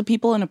useful to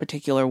people in a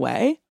particular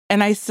way.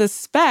 And I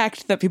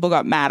suspect that people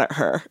got mad at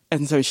her.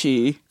 And so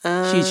she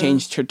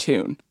changed her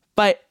tune.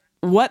 But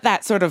what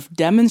that sort of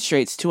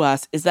demonstrates to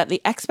us is that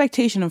the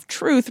expectation of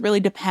truth really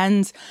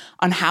depends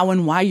on how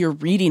and why you're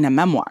reading a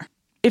memoir.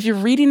 If you're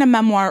reading a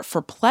memoir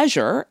for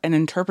pleasure and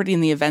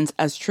interpreting the events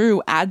as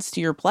true adds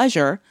to your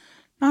pleasure,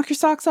 knock your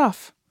socks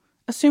off.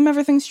 Assume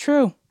everything's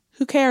true.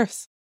 Who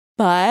cares?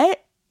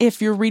 But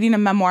if you're reading a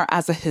memoir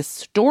as a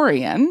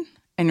historian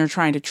and you're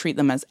trying to treat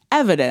them as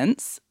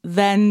evidence,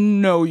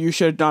 then no, you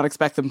should not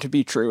expect them to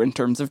be true in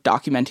terms of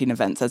documenting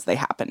events as they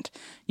happened.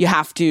 You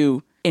have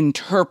to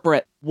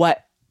interpret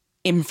what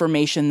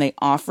information they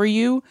offer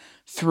you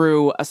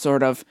through a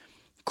sort of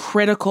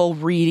critical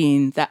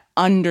reading that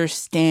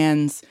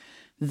understands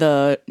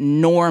the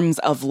norms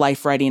of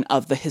life writing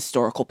of the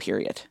historical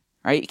period,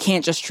 right? You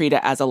can't just treat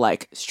it as a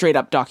straight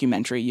up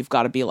documentary. You've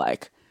got to be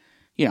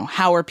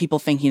how are people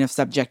thinking of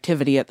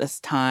subjectivity at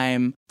this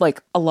time?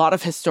 A lot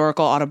of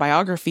historical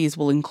autobiographies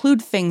will include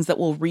things that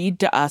will read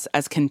to us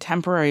as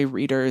contemporary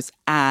readers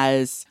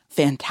as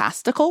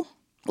fantastical,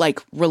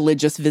 like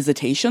religious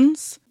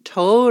visitations.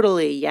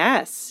 Totally,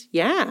 yes.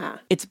 Yeah.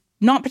 It's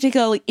not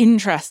particularly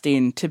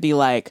interesting to be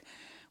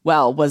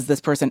well, was this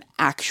person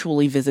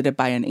actually visited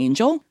by an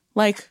angel?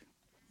 I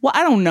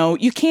don't know.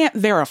 You can't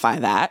verify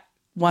that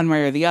one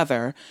way or the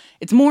other.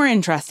 It's more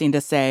interesting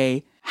to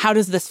say, how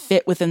does this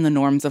fit within the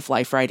norms of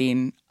life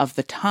writing of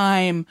the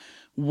time?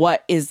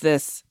 What is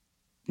this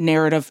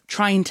narrative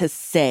trying to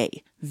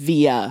say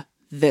via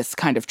this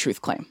kind of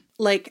truth claim?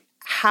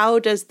 How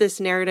does this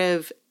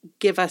narrative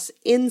give us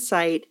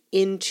insight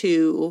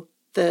into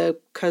the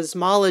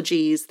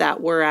cosmologies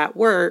that were at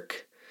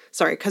work?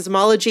 Sorry,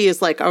 cosmology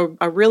is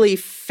a really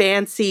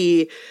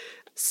fancy,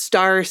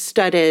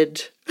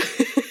 star-studded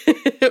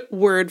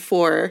word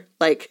for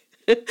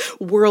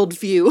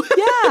worldview.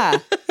 Yeah.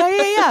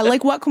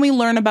 What can we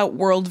learn about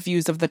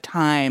worldviews of the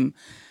time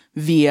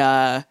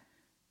via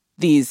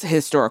these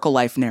historical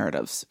life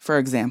narratives, for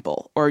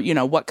example? Or,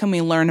 what can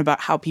we learn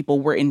about how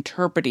people were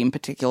interpreting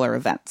particular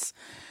events?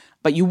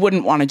 But you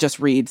wouldn't want to just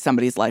read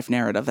somebody's life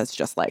narrative as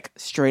just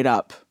straight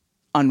up,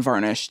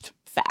 unvarnished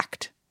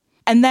fact.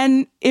 And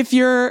then if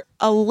you're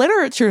a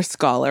literature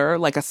scholar,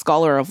 a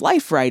scholar of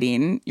life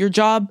writing, your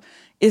job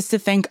is to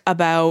think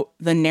about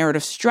the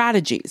narrative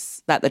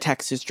strategies that the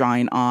text is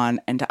drawing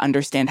on and to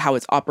understand how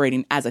it's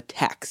operating as a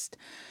text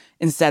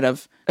instead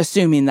of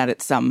assuming that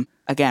it's some,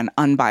 again,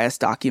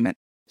 unbiased document.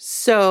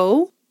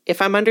 So,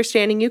 if I'm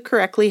understanding you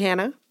correctly,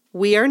 Hannah,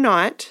 we are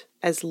not,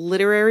 as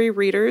literary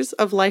readers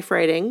of life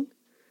writing,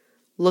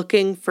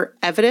 looking for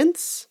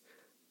evidence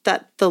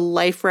that the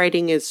life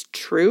writing is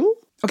true?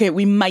 Okay,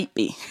 we might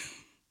be.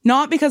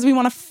 Not because we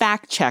want to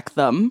fact check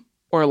them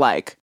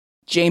or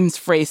James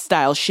Frey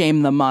style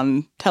shame them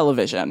on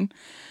television,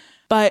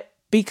 but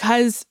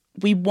because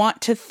we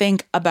want to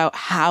think about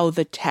how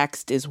the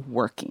text is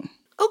working.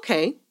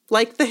 Okay,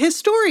 like the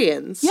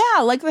historians.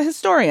 Yeah, like the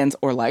historians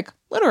or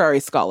literary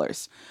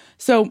scholars.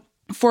 So,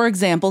 for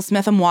example,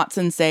 Smith and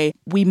Watson say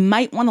we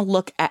might want to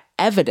look at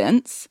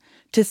evidence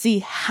to see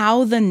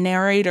how the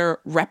narrator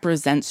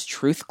represents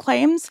truth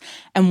claims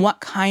and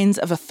what kinds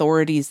of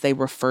authorities they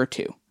refer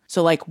to.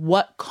 So,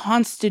 what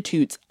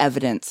constitutes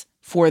evidence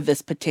for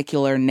this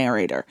particular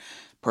narrator?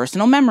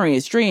 Personal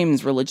memories,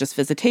 dreams, religious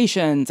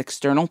visitations,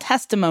 external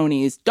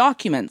testimonies,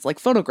 documents like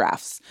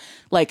photographs.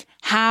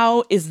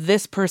 How is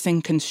this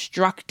person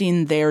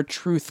constructing their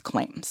truth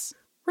claims?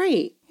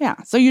 Right.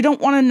 Yeah. So you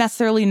don't want to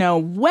necessarily know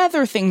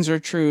whether things are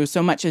true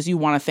so much as you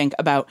want to think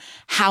about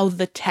how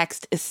the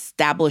text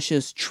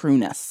establishes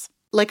trueness.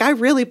 I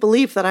really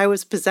believe that I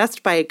was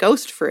possessed by a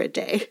ghost for a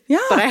day. Yeah.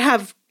 But I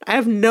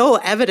have no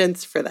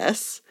evidence for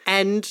this.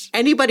 And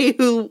anybody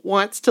who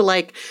wants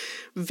to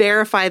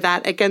verify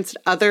that against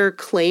other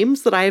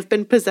claims that I have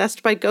been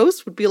possessed by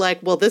ghosts would be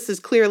well, this is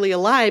clearly a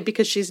lie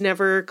because she's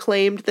never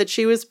claimed that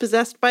she was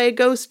possessed by a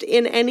ghost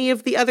in any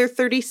of the other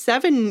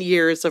 37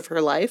 years of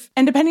her life.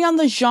 And depending on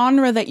the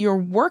genre that you're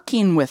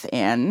working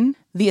within,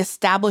 the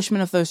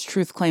establishment of those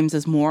truth claims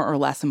is more or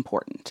less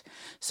important.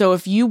 So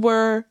if you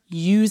were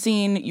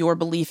using your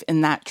belief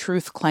in that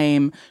truth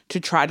claim to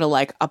try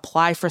to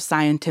apply for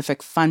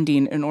scientific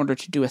funding in order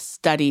to do a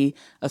study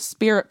of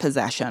spirit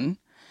possession,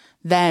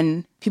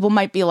 then people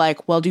might be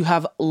well, do you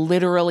have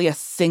literally a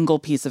single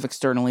piece of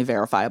externally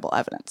verifiable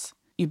evidence?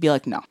 You'd be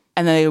no.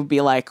 And then they would be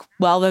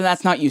well, then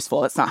that's not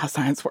useful. That's not how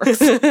science works.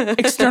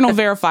 External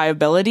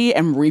verifiability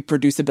and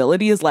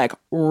reproducibility is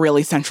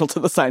really central to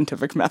the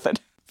scientific method.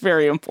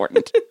 Very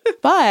important.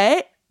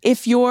 But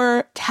if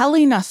you're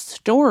telling a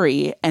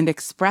story and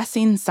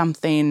expressing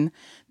something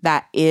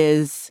that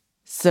is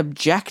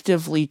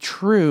subjectively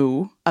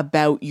true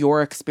about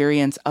your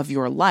experience of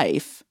your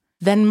life,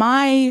 then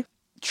my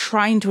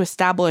trying to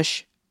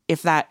establish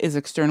if that is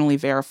externally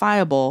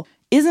verifiable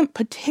isn't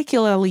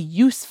particularly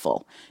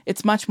useful.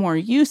 It's much more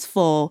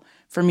useful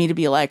for me to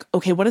be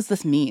okay, what does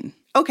this mean?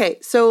 Okay,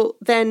 so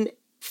then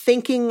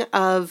thinking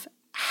of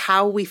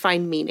how we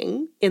find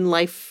meaning in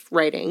life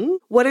writing,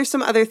 what are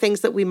some other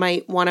things that we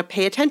might want to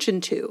pay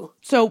attention to?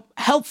 So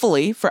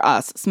helpfully for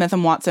us, Smith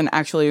and Watson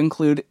actually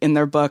include in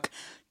their book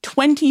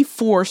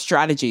 24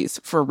 strategies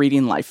for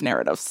reading life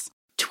narratives.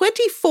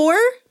 24?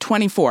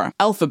 24,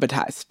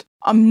 alphabetized.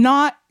 I'm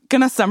not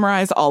going to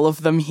summarize all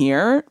of them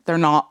here. They're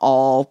not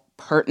all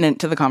pertinent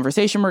to the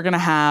conversation we're going to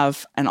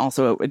have, and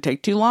also it would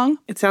take too long.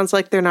 It sounds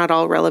like they're not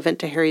all relevant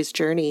to Harry's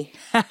journey.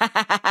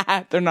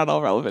 They're not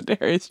all relevant to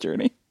Harry's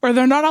journey. Or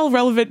they're not all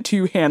relevant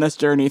to Hannah's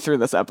journey through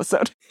this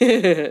episode.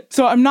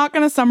 So I'm not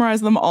going to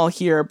summarize them all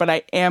here, but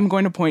I am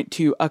going to point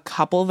to a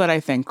couple that I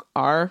think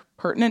are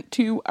pertinent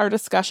to our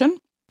discussion.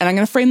 And I'm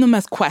going to frame them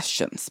as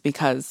questions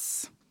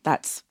because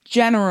that's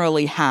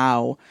generally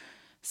how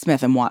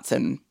Smith and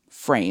Watson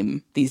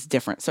frame these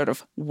different sort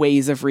of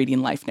ways of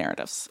reading life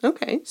narratives.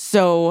 Okay.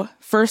 So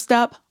first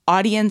up,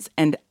 audience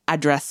and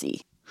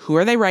addressee. Who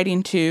are they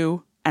writing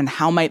to, and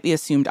how might the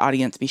assumed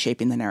audience be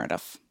shaping the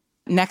narrative?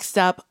 Next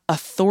up,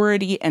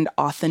 authority and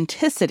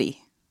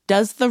authenticity.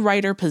 Does the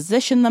writer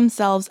position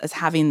themselves as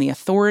having the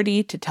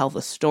authority to tell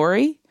the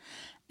story?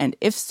 And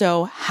if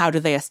so, how do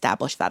they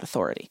establish that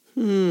authority?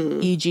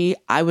 E.g.,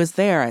 I was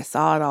there, I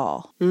saw it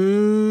all.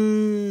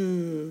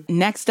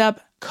 Next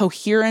up,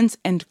 coherence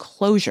and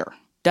closure.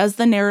 Does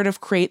the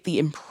narrative create the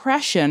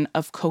impression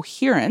of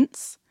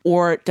coherence,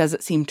 or does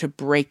it seem to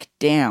break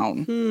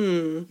down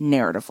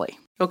narratively?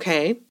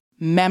 Okay.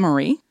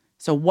 Memory.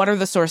 So what are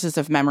the sources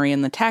of memory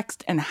in the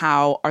text, and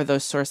how are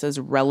those sources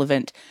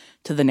relevant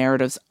to the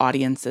narrative's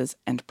audiences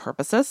and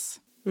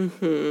purposes?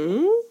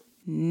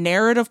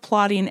 Narrative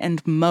plotting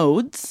and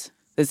modes.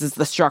 This is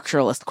the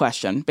structuralist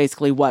question.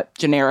 Basically, what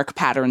generic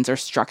patterns are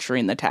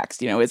structuring the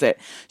text? Is it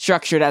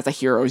structured as a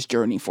hero's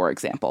journey, for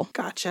example?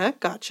 Gotcha.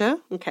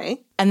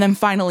 Okay. And then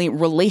finally,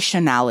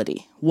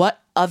 relationality.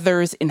 What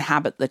others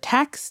inhabit the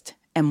text,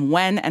 and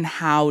when and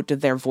how do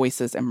their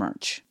voices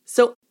emerge?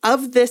 So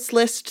of this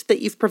list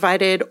that you've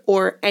provided,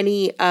 or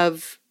any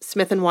of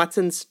Smith and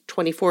Watson's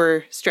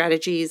 24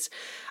 strategies,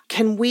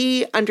 can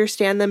we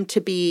understand them to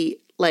be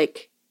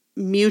like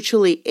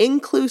mutually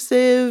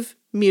inclusive,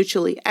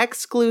 mutually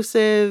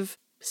exclusive,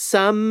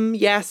 some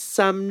yes,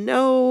 some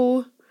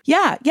no?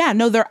 Yeah,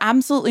 no, they're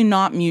absolutely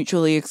not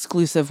mutually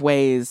exclusive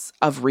ways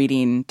of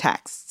reading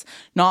texts.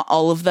 Not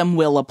all of them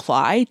will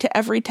apply to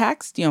every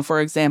text. For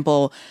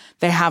example,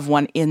 they have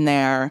one in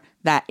there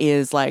that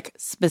is like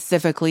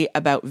specifically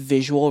about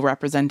visual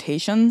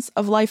representations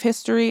of life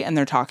history, and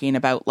they're talking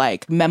about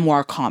like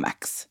memoir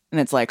comics. And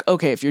it's like,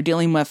 okay, if you're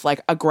dealing with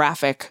like a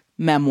graphic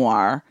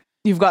memoir,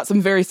 you've got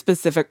some very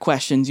specific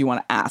questions you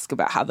want to ask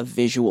about how the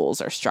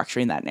visuals are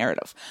structuring that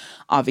narrative.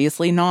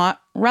 Obviously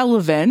not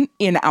relevant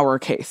in our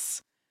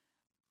case.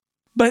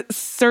 But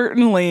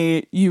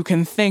certainly you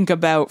can think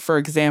about, for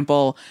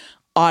example,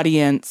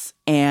 audience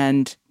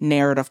and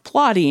narrative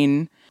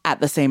plotting at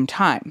the same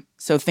time.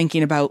 So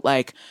thinking about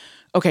like,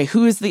 okay,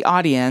 who is the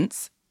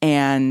audience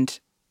and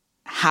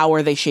how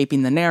are they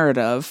shaping the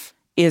narrative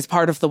is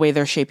part of the way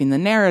they're shaping the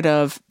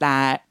narrative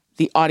that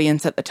the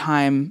audience at the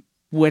time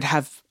would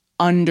have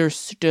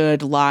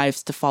understood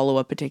lives to follow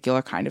a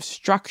particular kind of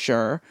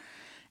structure.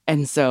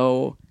 And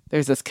so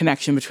there's this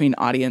connection between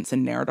audience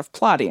and narrative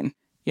plotting.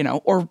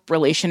 Or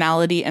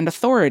relationality and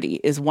authority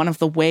is one of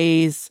the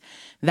ways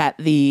that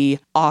the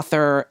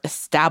author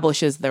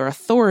establishes their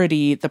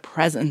authority, the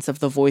presence of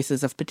the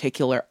voices of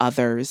particular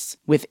others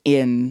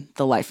within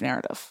the life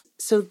narrative.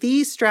 So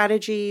these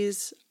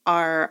strategies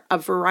are a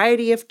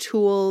variety of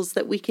tools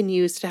that we can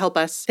use to help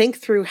us think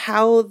through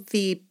how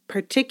the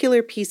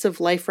particular piece of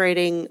life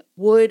writing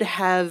would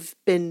have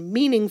been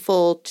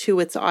meaningful to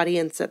its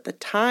audience at the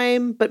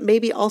time, but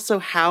maybe also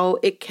how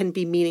it can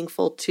be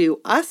meaningful to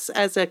us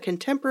as a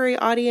contemporary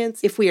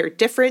audience if we are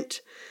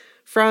different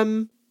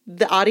from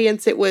the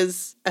audience it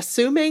was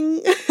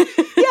assuming.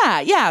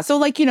 Yeah. So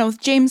like,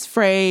 James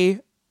Frey,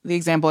 the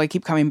example I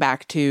keep coming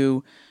back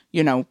to,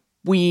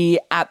 we,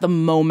 at the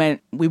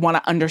moment, we want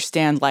to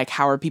understand, like,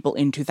 how are people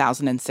in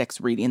 2006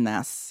 reading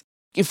this?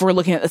 If we're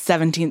looking at the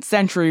 17th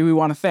century, we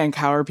want to think,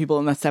 how are people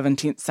in the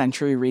 17th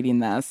century reading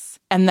this?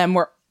 And then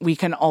we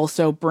can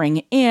also bring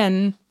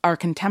in our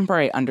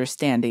contemporary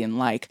understanding.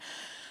 Like,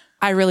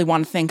 I really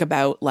want to think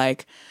about,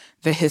 like,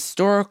 the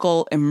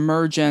historical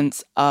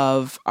emergence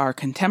of our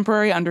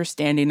contemporary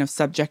understanding of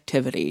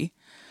subjectivity.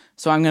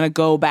 So I'm going to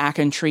go back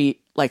and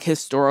treat, like,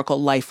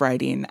 historical life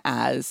writing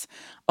as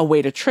a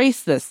way to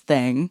trace this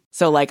thing.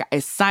 So like I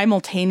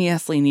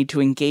simultaneously need to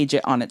engage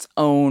it on its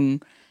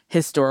own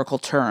historical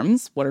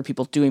terms. What are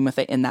people doing with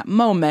it in that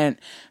moment?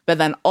 But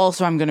then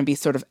also I'm going to be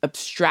sort of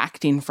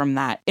abstracting from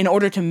that in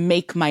order to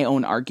make my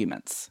own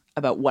arguments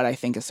about what I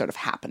think is sort of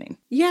happening.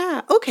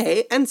 Yeah,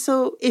 okay. And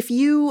so if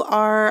you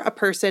are a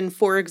person,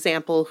 for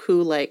example,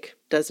 who like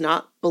does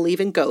not believe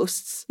in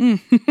ghosts,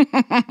 and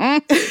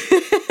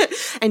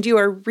you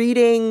are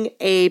reading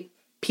a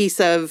piece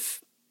of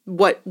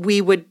what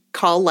we would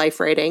call life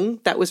writing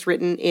that was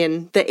written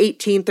in the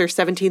 18th or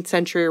 17th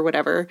century or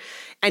whatever.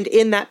 And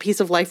in that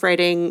piece of life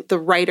writing, the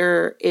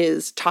writer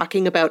is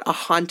talking about a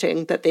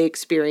haunting that they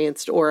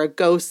experienced or a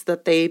ghost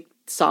that they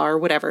saw or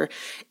whatever.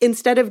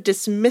 Instead of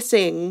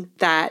dismissing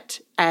that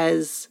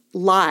as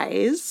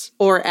lies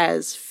or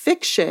as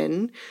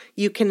fiction,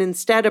 you can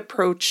instead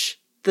approach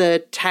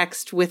the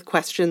text with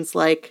questions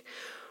like,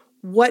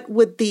 what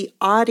would the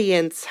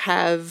audience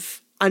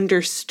have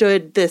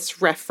understood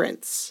this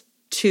reference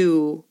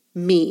to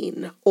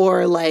mean?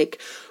 Or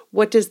like,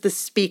 what does the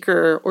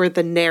speaker or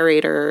the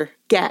narrator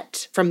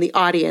get from the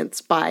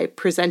audience by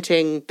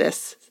presenting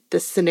this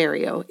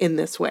scenario in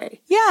this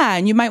way? Yeah,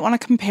 and you might want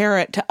to compare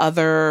it to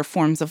other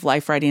forms of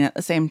life writing at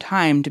the same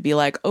time to be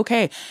like,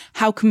 okay,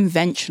 how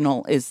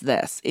conventional is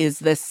this? Is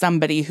this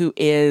somebody who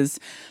is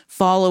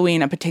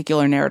following a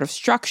particular narrative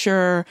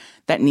structure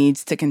that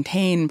needs to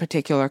contain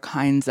particular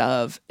kinds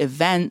of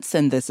events?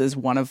 And this is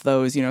one of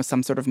those,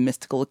 some sort of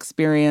mystical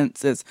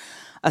experience is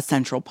a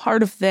central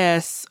part of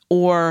this?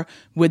 Or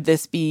would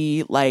this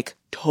be like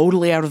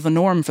totally out of the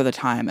norm for the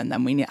time? And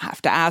then we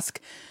have to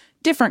ask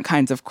different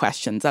kinds of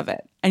questions of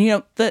it.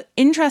 And, the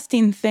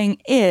interesting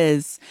thing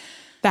is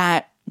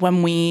that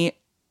when we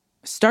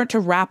start to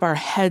wrap our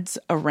heads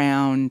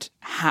around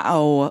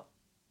how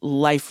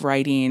life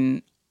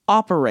writing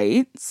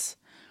operates,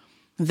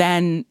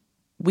 then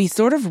we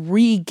sort of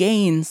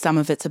regain some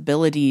of its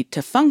ability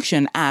to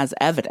function as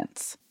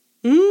evidence.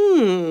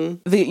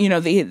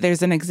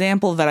 There's an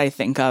example that I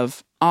think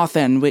of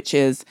often, which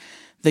is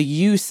the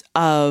use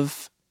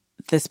of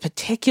this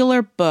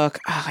particular book.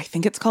 I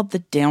think it's called The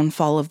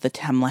Downfall of the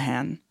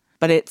Temlahan.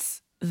 But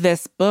it's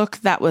this book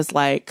that was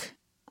like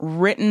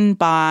written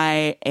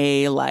by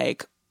a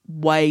like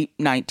white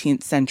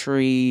 19th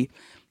century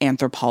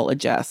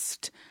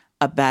anthropologist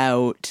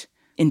about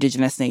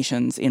Indigenous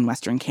nations in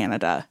Western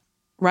Canada,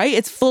 right?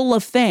 It's full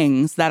of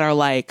things that are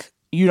like,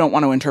 you don't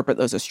want to interpret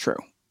those as true.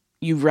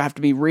 You have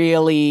to be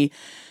really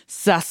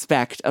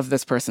suspect of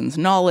this person's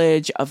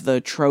knowledge of the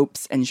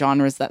tropes and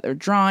genres that they're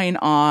drawing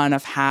on,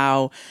 of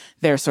how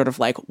their sort of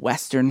like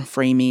Western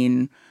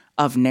framing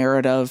of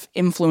narrative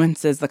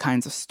influences the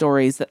kinds of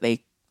stories that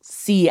they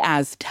see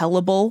as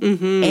tellable.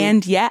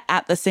 And yet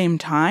at the same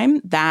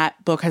time,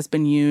 that book has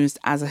been used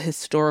as a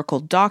historical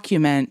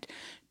document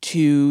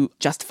to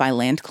justify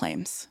land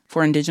claims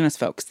for Indigenous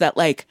folks. That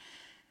like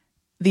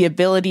the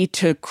ability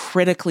to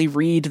critically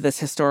read this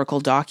historical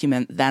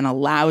document then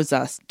allows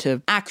us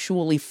to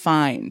actually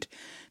find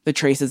the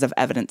traces of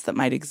evidence that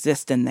might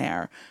exist in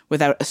there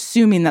without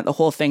assuming that the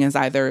whole thing is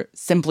either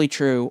simply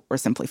true or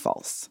simply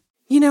false.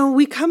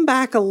 We come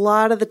back a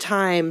lot of the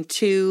time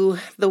to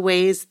the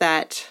ways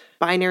that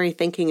binary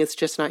thinking is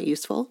just not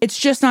useful. It's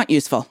just not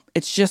useful.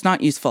 It's just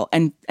not useful.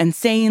 And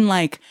saying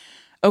like,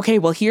 okay,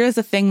 well, here's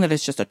a thing that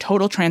is just a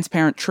total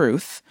transparent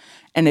truth.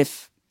 And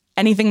if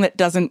anything that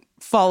doesn't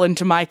fall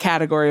into my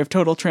category of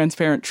total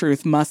transparent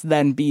truth must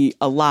then be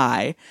a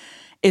lie,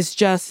 is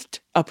just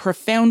a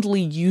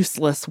profoundly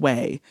useless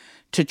way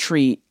to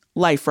treat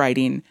life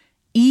writing,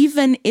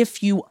 even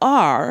if you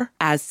are,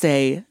 as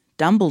say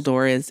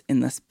Dumbledore is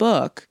in this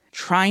book,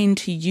 trying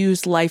to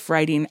use life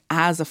writing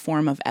as a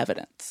form of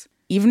evidence.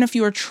 Even if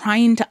you are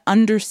trying to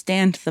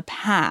understand the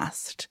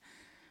past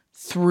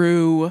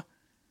through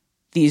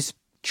these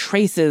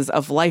traces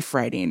of life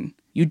writing,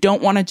 you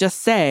don't want to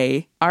just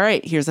say, all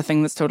right, here's a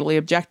thing that's totally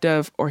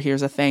objective, or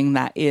here's a thing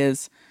that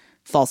is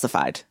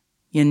falsified.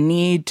 You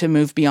need to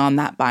move beyond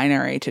that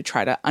binary to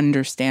try to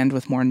understand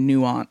with more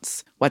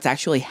nuance what's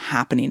actually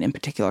happening in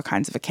particular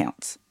kinds of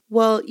accounts.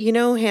 Well,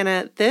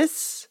 Hannah,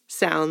 this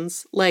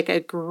sounds like a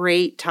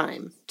great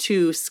time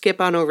to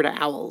skip on over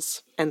to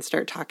owls and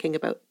start talking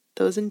about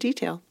those in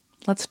detail.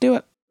 Let's do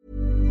it.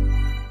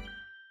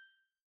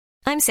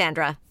 I'm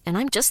Sandra, and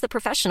I'm just the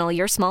professional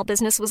your small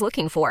business was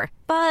looking for.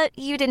 But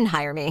you didn't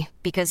hire me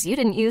because you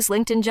didn't use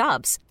LinkedIn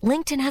Jobs.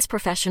 LinkedIn has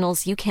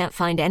professionals you can't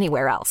find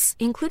anywhere else,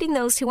 including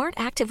those who aren't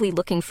actively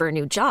looking for a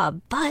new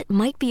job, but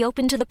might be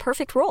open to the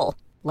perfect role,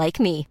 like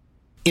me.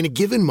 In a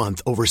given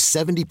month, over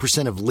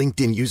 70% of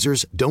LinkedIn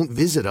users don't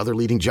visit other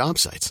leading job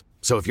sites.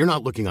 So if you're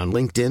not looking on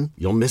LinkedIn,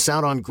 you'll miss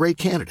out on great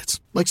candidates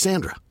like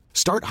Sandra.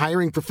 Start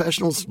hiring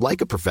professionals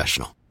like a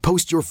professional.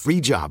 Post your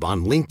free job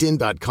on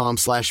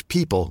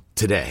linkedin.com/people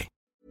today.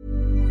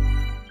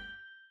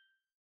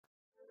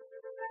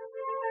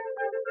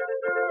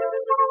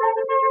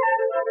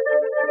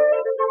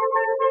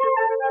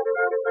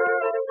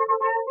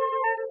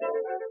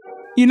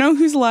 You know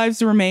whose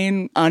lives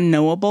remain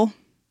unknowable?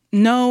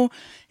 No,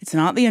 it's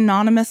not the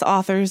anonymous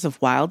authors of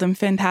wild and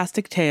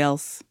fantastic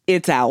tales.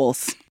 It's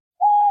owls.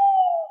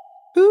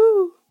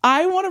 Ooh.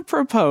 I want to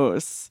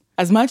propose,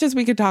 as much as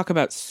we could talk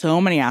about so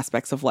many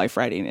aspects of life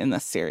writing in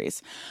this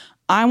series,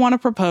 I want to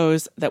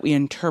propose that we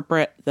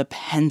interpret the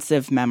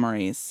pensive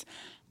memories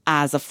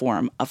as a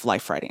form of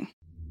life writing.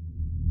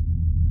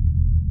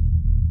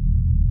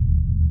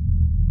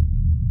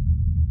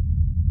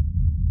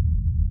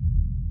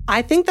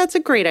 I think that's a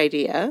great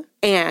idea.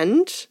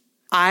 And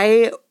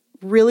I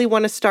really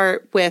want to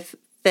start with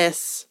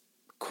this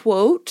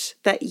quote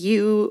that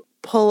you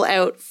pull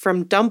out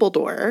from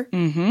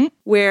Dumbledore,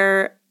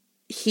 where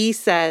he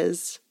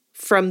says,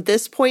 "From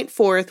this point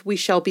forth, we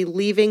shall be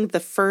leaving the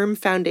firm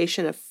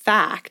foundation of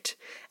fact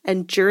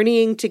and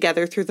journeying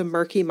together through the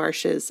murky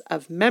marshes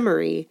of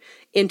memory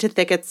into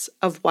thickets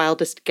of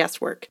wildest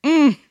guesswork."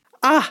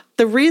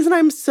 The reason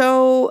I'm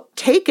so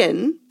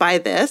taken by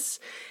this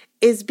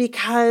is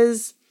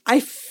because I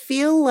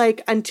feel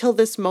like until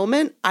this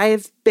moment,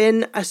 I've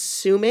been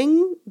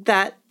assuming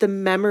that the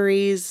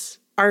memories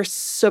are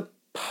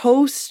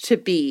supposed to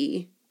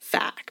be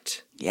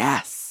fact.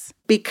 Yes.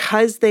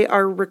 Because they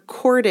are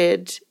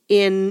recorded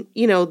in,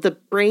 the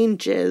brain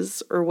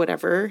jizz or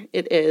whatever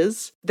it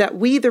is, that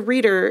we, the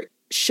reader,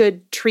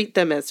 should treat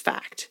them as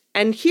fact.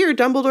 And here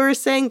Dumbledore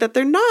is saying that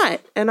they're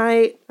not. And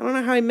I don't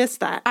know how I missed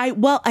that.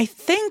 I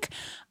think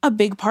a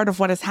big part of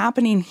what is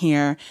happening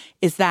here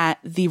is that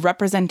the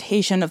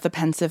representation of the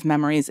Pensieve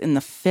memories in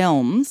the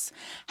films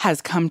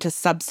has come to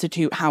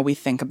substitute how we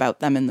think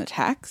about them in the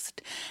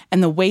text.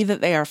 And the way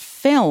that they are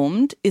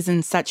filmed is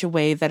in such a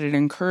way that it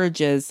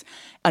encourages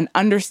an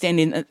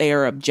understanding that they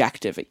are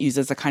objective. It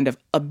uses a kind of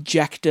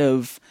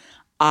objective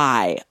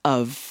eye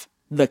of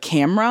the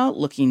camera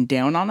looking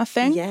down on a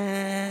thing.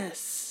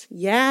 Yes.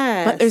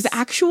 But there's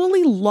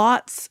actually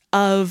lots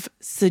of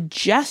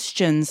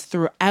suggestions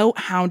throughout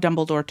how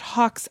Dumbledore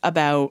talks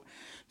about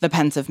the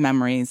Pensieve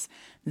memories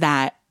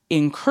that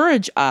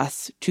encourage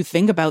us to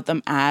think about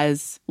them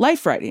as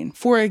life writing.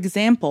 For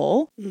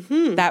example,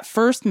 that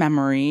first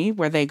memory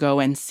where they go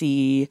and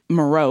see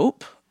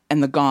Merope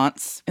and the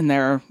Gaunts in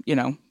their,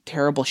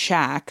 terrible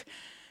shack,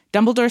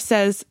 Dumbledore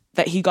says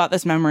that he got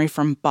this memory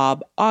from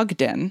Bob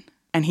Ogden.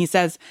 And he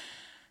says,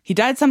 he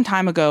died some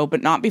time ago,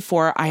 but not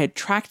before I had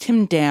tracked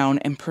him down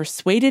and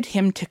persuaded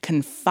him to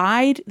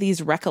confide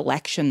these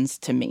recollections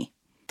to me.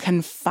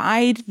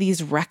 Confide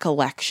these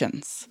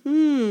recollections.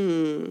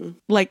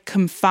 Like,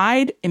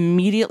 confide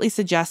immediately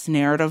suggests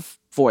narrative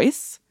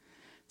voice.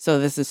 So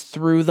this is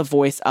through the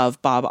voice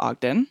of Bob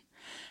Ogden.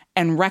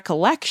 And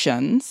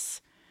recollections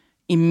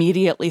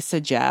immediately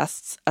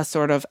suggests a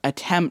sort of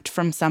attempt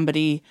from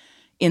somebody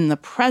in the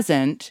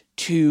present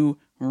to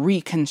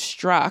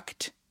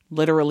reconstruct,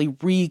 literally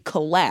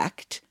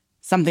recollect,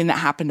 something that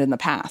happened in the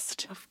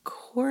past. Of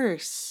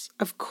course.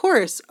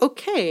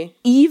 Okay.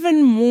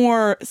 Even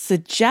more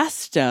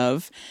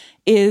suggestive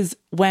is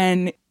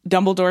when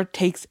Dumbledore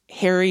takes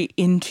Harry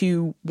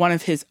into one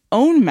of his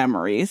own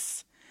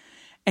memories,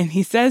 and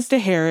he says to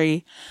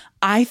Harry,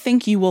 I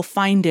think you will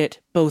find it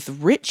both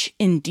rich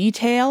in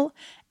detail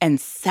and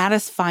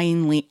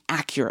satisfyingly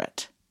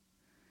accurate,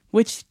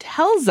 which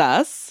tells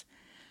us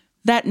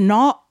that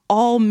not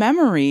all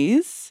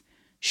memories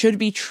should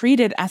be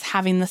treated as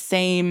having the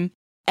same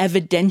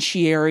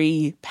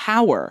evidentiary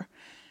power.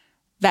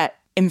 That,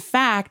 in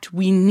fact,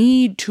 we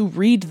need to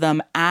read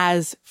them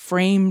as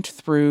framed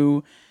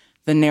through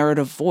the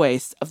narrative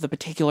voice of the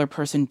particular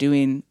person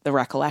doing the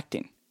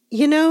recollecting.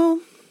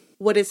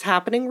 What is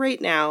happening right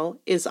now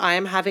is I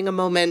am having a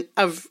moment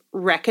of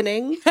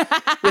reckoning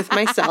with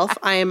myself.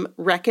 I am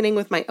reckoning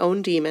with my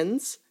own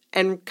demons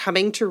and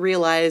coming to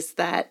realize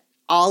that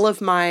all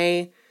of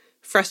my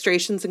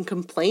frustrations and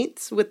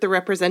complaints with the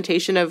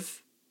representation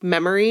of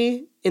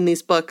memory in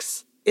these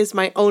books is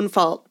my own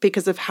fault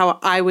because of how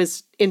I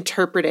was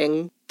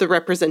interpreting the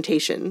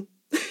representation.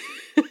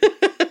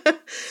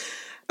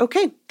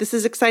 Okay, this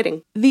is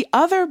exciting. The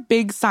other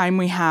big sign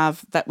we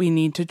have that we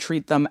need to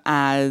treat them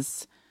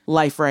as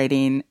life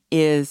writing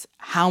is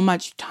how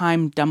much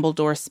time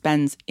Dumbledore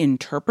spends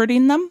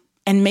interpreting them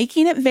and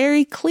making it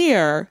very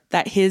clear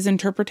that his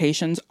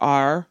interpretations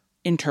are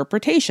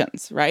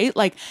interpretations, right?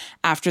 Like,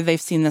 after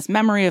they've seen this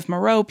memory of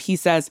Merope, he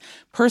says,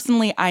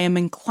 personally, I am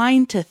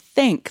inclined to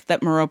think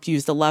that Merope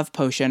used a love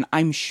potion.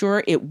 I'm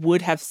sure it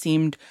would have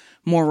seemed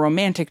more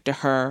romantic to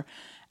her.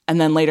 And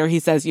then later he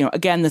says,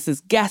 again, this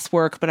is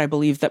guesswork, but I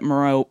believe that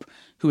Merope,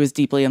 who is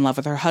deeply in love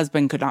with her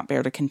husband, could not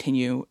bear to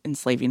continue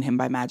enslaving him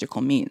by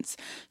magical means.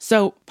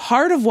 So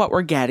part of what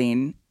we're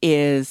getting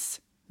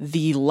is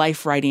the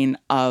life writing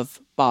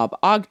of Bob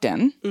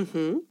Ogden.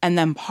 Mm-hmm. And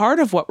then part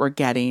of what we're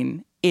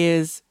getting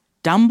is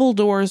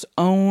Dumbledore's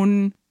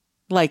own,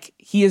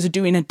 he is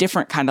doing a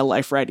different kind of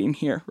life writing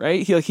here,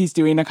 right? He's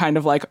doing a kind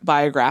of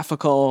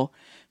biographical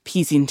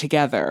piecing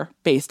together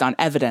based on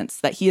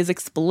evidence that he is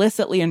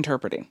explicitly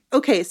interpreting.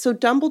 Okay, so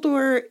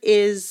Dumbledore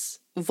is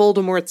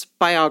Voldemort's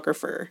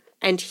biographer,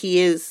 and he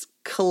is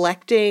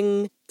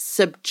collecting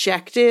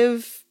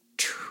subjective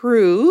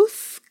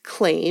truth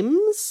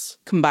claims.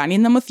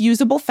 Combining them with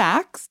usable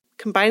facts.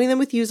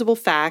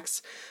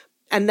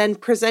 And then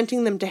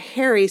presenting them to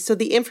Harry. So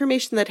the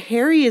information that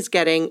Harry is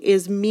getting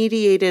is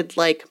mediated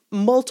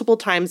multiple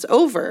times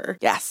over.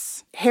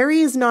 Yes.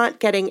 Harry is not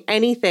getting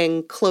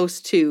anything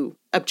close to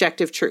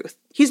objective truth.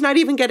 He's not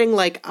even getting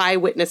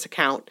eyewitness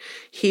account.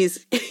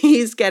 He's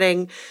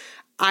getting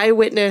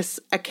eyewitness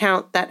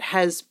account that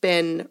has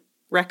been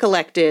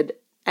recollected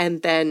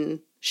and then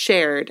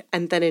shared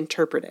and then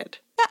interpreted.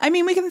 Yeah, I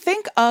mean, we can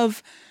think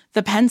of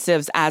the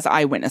Pensieves as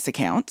eyewitness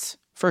accounts,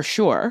 for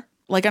sure.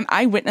 An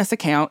eyewitness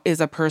account is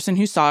a person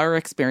who saw or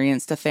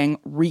experienced a thing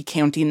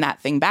recounting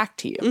that thing back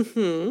to you,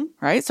 mm-hmm.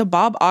 Right? So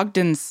Bob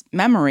Ogden's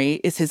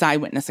memory is his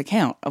eyewitness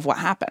account of what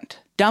happened.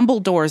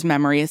 Dumbledore's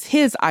memory is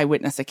his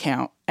eyewitness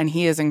account, and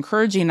he is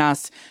encouraging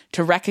us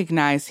to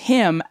recognize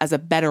him as a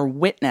better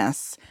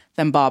witness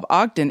than Bob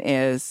Ogden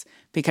is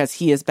because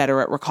he is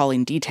better at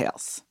recalling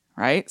details,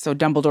 right? So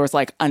Dumbledore's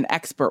an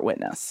expert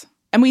witness.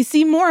 And we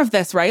see more of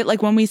this, right?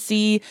 When we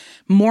see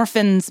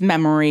Morphin's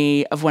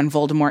memory of when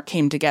Voldemort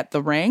came to get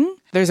the ring,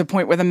 there's a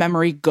point where the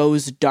memory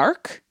goes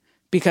dark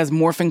because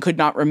Morphin could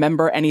not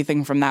remember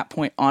anything from that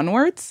point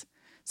onwards.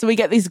 So we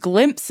get these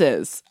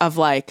glimpses of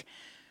like,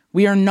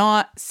 we are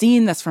not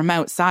seeing this from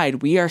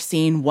outside. We are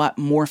seeing what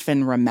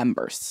Morphin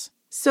remembers.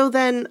 So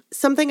then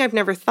something I've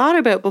never thought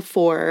about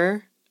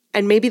before,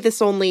 and maybe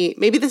this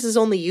is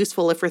only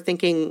useful if we're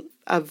thinking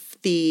of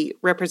the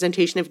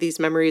representation of these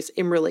memories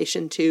in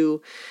relation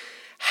to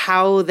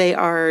how they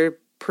are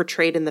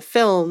portrayed in the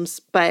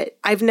films, but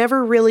I've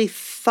never really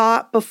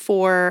thought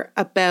before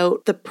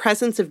about the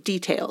presence of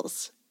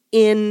details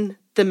in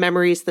the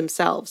memories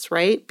themselves,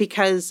 right?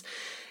 Because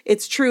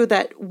it's true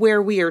that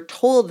where we are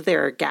told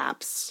there are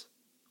gaps,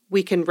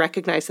 we can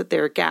recognize that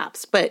there are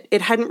gaps. But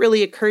it hadn't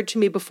really occurred to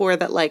me before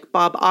that like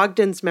Bob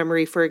Ogden's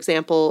memory, for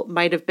example,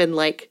 might have been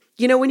like,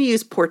 you know, when you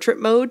use portrait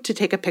mode to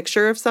take a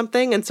picture of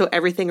something and so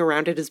everything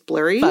around it is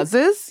blurry.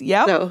 Buzzes,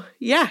 yep. So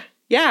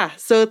yeah.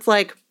 So it's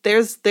like,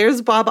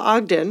 there's Bob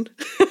Ogden.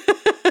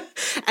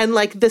 And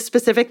like the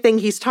specific thing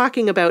he's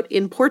talking about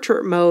in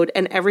portrait mode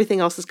and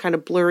everything else is kind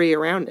of blurry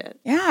around it.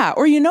 Yeah.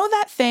 Or you know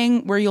that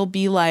thing where you'll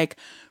be like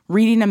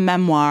reading a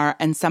memoir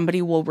and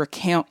somebody will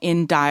recount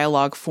in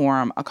dialogue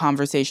form a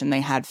conversation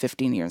they had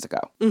 15 years ago.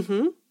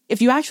 Mm-hmm.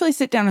 If you actually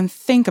sit down and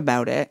think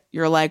about it,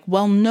 you're like,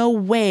 well, no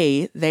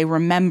way they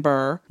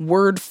remember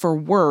word for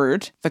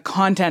word the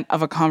content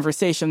of a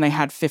conversation they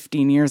had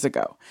 15 years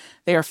ago.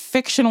 They are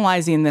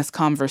fictionalizing this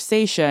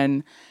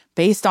conversation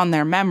based on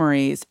their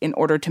memories in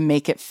order to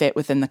make it fit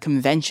within the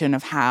convention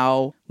of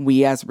how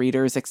we as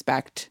readers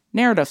expect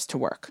narratives to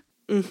work.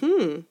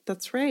 Mm-hmm.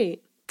 That's right.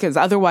 Because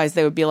otherwise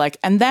they would be like,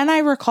 and then I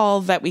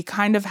recall that we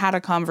kind of had a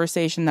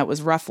conversation that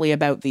was roughly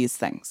about these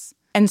things.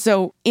 And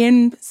so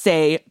in,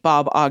 say,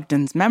 Bob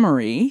Ogden's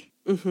memory,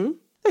 mm-hmm.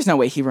 there's no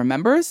way he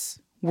remembers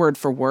word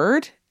for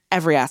word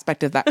every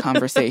aspect of that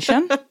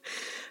conversation.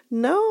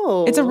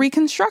 No. It's a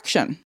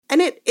reconstruction. And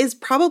it is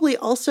probably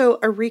also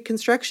a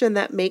reconstruction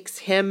that makes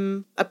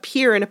him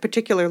appear in a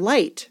particular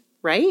light,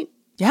 right?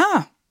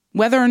 Yeah.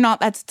 Whether or not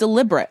that's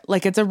deliberate.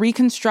 Like, it's a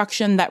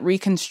reconstruction that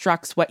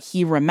reconstructs what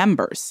he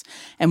remembers.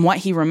 And what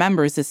he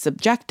remembers is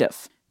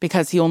subjective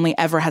because he only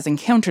ever has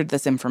encountered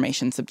this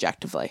information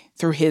subjectively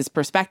through his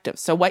perspective.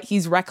 So what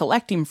he's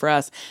recollecting for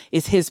us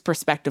is his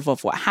perspective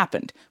of what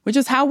happened, which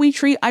is how we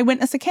treat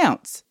eyewitness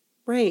accounts.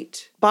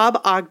 Right.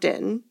 Bob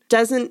Ogden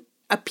doesn't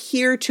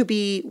appear to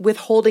be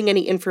withholding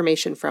any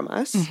information from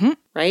us, mm-hmm.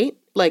 right?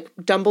 Like,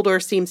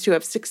 Dumbledore seems to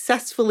have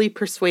successfully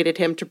persuaded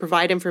him to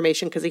provide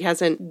information because he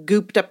hasn't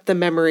gooped up the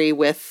memory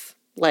with,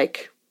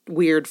 like,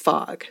 weird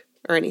fog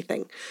or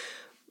anything.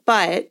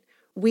 But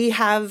we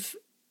have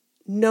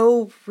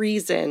no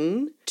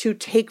reason to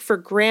take for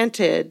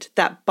granted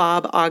that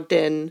Bob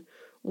Ogden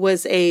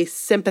was a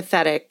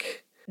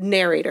sympathetic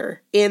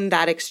narrator in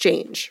that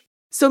exchange.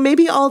 So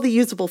maybe all the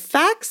usable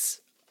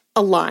facts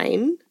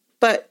align,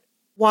 but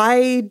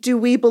why do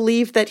we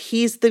believe that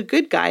he's the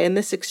good guy in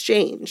this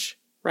exchange,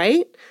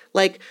 right?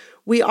 Like,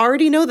 we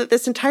already know that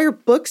this entire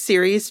book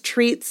series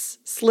treats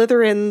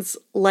Slytherins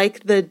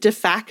like the de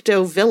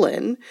facto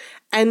villain.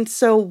 And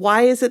so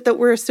why is it that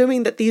we're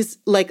assuming that these,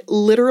 like,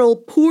 literal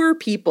poor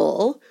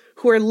people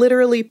who are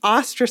literally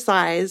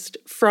ostracized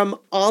from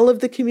all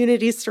of the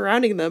communities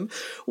surrounding them,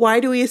 why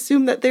do we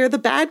assume that they're the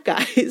bad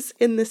guys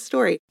in this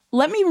story?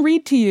 Let me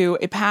read to you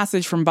a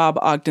passage from Bob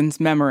Ogden's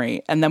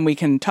memory, and then we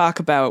can talk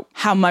about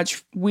how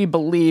much we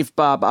believe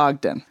Bob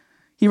Ogden.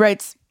 He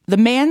writes, "The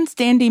man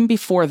standing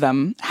before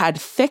them had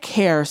thick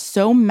hair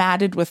so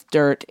matted with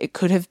dirt it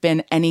could have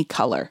been any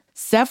color.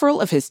 Several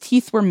of his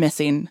teeth were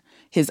missing.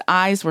 His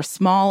eyes were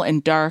small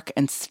and dark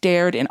and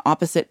stared in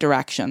opposite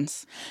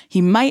directions.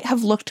 He might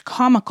have looked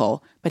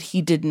comical, but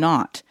he did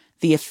not.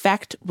 The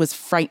effect was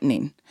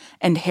frightening,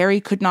 and Harry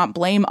could not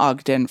blame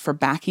Ogden for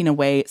backing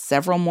away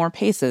several more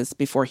paces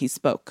before he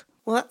spoke."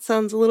 Well, that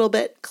sounds a little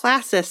bit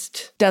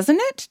classist.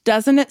 Doesn't it?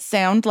 Doesn't it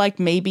sound like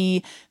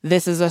maybe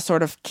this is a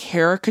sort of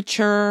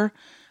caricature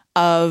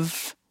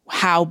of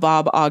how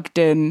Bob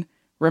Ogden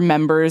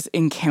remembers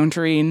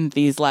encountering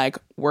these, like,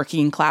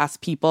 working class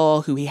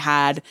people who he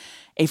had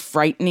a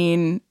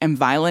frightening and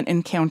violent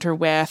encounter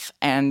with,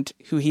 and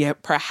who he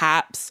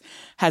perhaps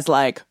has,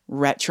 like,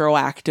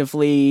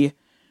 retroactively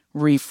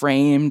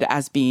reframed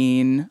as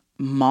being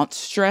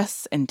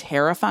monstrous and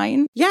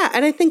terrifying? Yeah,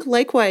 and I think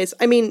likewise,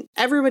 I mean,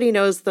 everybody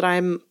knows that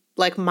I'm,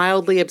 like,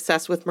 mildly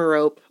obsessed with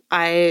Merope.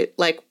 I,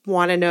 like,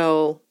 want to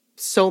know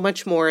so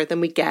much more than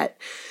we get.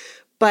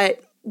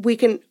 But we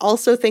can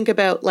also think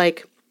about,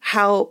 like,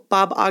 how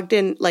Bob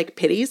Ogden, like,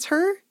 pities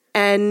her.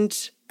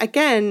 And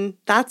again,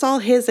 that's all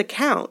his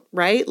account,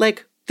 right?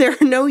 Like, there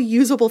are no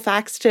usable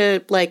facts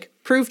to, like,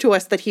 prove to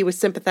us that he was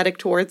sympathetic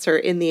towards her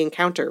in the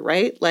encounter,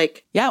 right?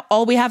 Like, yeah,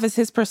 all we have is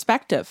his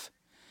perspective.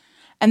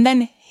 And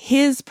then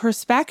his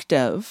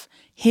perspective,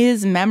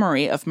 his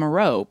memory of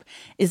Merope,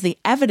 is the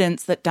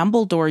evidence that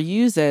Dumbledore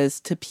uses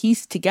to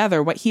piece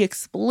together what he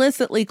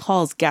explicitly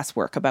calls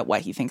guesswork about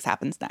what he thinks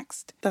happens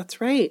next.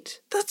 That's right.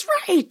 That's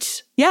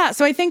right. Yeah,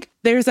 so I think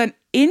there's an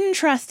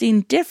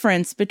interesting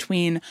difference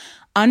between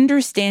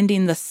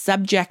understanding the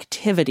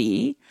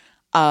subjectivity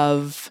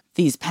of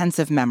these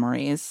pensive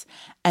memories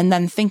and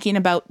then thinking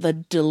about the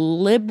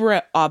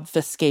deliberate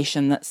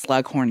obfuscation that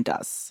Slughorn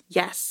does.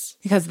 Yes.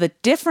 Because the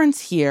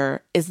difference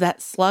here is that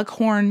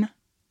Slughorn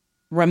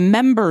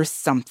remembers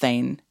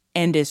something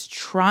and is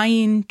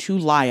trying to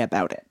lie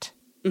about it.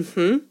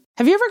 Mm-hmm.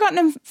 Have you ever gotten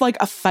in like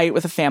a fight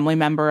with a family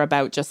member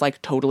about just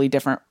like totally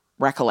different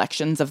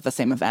recollections of the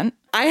same event?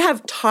 I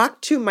have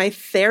talked to my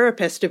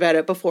therapist about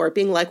it before,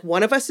 being like,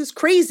 one of us is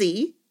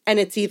crazy and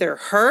it's either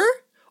her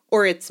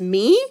or it's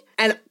me.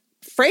 And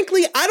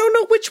frankly, I don't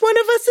know which one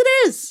of us it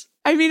is.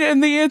 I mean,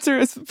 and the answer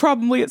is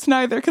probably it's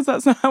neither, because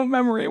that's not how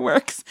memory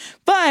works.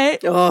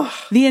 But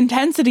the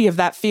intensity of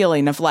that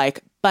feeling of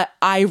like, but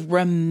I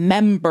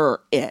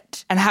remember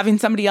it. And having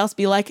somebody else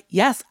be like,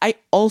 yes, I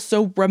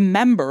also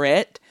remember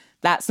it.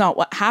 That's not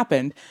what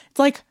happened. It's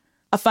like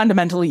a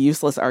fundamentally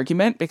useless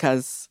argument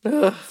because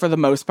for the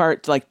most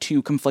part, like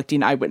two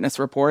conflicting eyewitness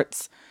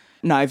reports,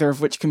 neither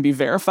of which can be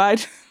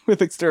verified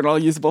with external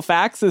usable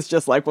facts, is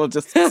just like, we'll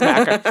just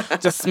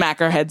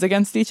smack our heads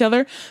against each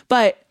other.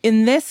 But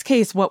in this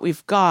case, what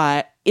we've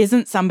got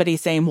isn't somebody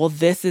saying, well,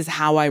 this is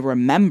how I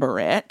remember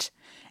it.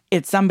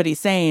 It's somebody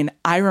saying,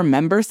 I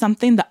remember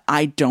something that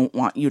I don't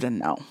want you to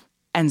know.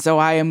 And so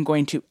I am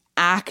going to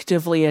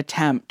actively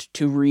attempt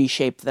to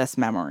reshape this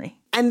memory.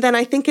 And then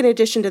I think in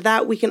addition to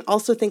that, we can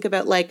also think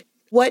about like,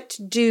 what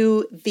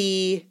do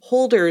the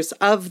holders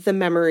of the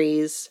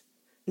memories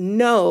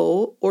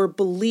know or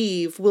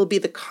believe will be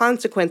the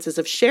consequences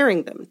of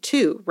sharing them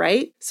too,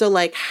 right? So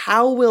like,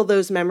 how will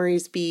those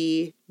memories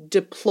be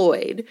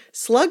deployed?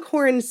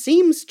 Slughorn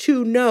seems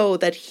to know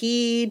that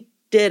he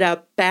did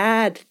a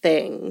bad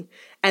thing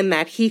and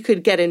that he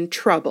could get in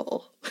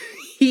trouble.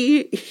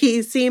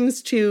 He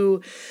seems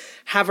to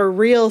have a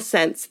real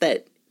sense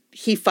that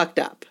he fucked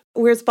up.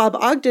 Whereas Bob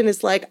Ogden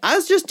is like, I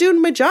was just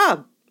doing my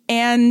job.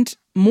 And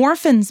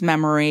Morfin's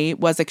memory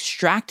was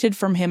extracted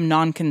from him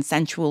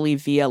non-consensually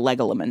via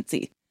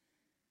legilimency.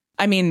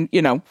 I mean,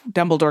 you know,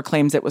 Dumbledore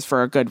claims it was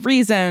for a good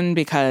reason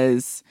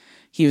because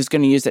he was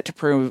going to use it to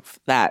prove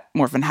that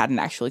Morfin hadn't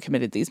actually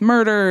committed these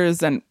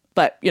murders.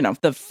 But, you know,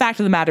 the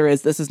fact of the matter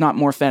is this is not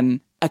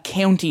Morfin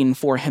accounting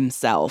for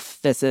himself.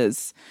 This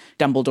is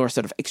Dumbledore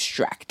sort of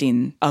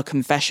extracting a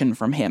confession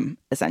from him,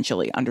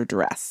 essentially, under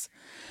duress.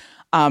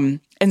 And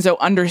so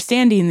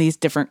understanding these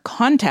different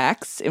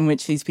contexts in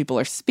which these people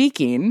are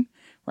speaking,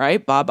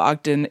 right? Bob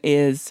Ogden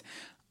is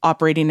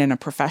operating in a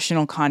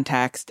professional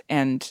context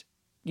and,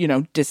 you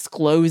know,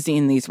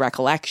 disclosing these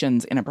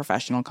recollections in a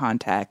professional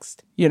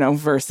context, you know,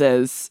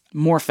 versus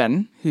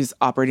Morfin, who's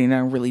operating in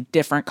a really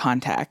different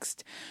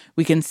context.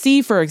 We can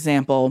see, for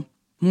example,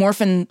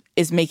 Morfin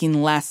is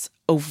making less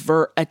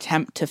overt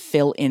attempt to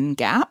fill in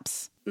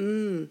gaps.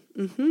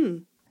 Mm-hmm.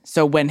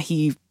 So when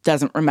he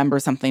doesn't remember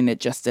something, it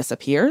just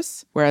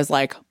disappears. Whereas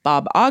like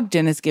Bob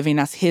Ogden is giving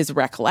us his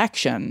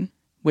recollection,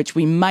 which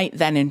we might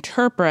then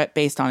interpret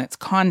based on its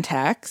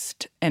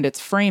context and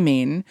its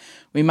framing.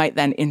 We might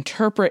then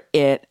interpret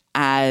it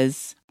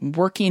as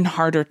working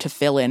harder to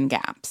fill in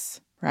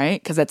gaps,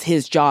 right? Because that's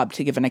his job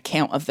to give an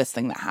account of this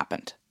thing that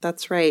happened.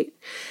 That's right.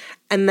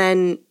 And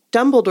then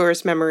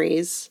Dumbledore's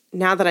memories,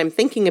 now that I'm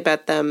thinking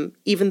about them,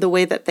 even the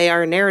way that they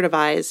are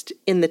narrativized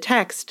in the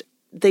text,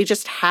 they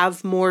just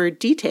have more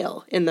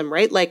detail in them,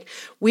 right? Like,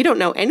 we don't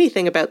know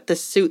anything about the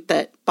suit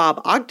that Bob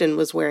Ogden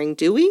was wearing,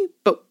 do we?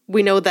 But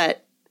we know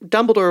that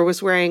Dumbledore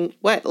was wearing,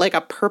 what, like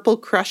a purple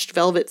crushed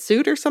velvet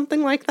suit or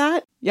something like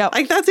that? Yeah.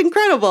 Like, that's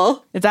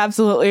incredible. It's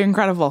absolutely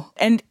incredible.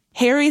 And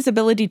Harry's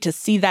ability to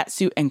see that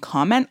suit and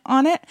comment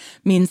on it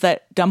means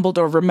that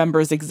Dumbledore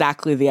remembers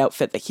exactly the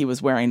outfit that he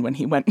was wearing when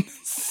he went and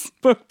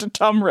spoke to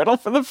Tom Riddle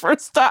for the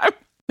first time.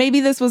 Maybe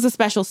this was a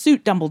special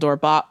suit Dumbledore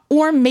bought,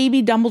 or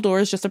maybe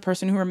Dumbledore is just a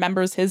person who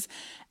remembers his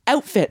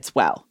outfits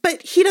well.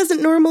 But he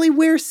doesn't normally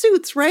wear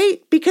suits, right?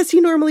 Because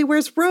he normally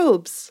wears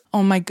robes.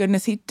 Oh my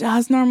goodness, he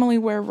does normally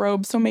wear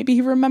robes, so maybe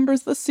he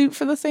remembers the suit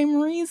for the same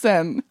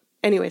reason.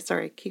 Anyway,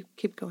 sorry,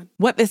 keep going.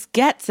 What this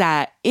gets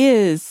at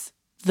is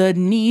the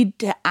need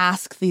to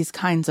ask these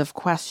kinds of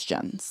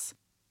questions.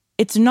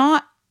 It's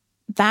not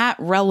that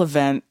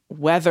relevant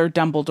whether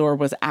Dumbledore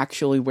was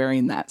actually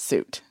wearing that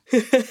suit.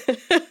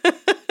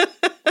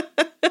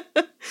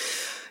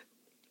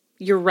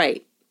 You're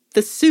right.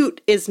 The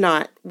suit is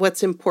not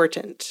what's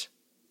important,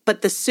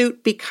 but the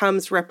suit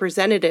becomes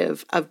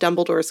representative of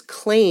Dumbledore's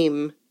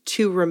claim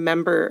to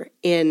remember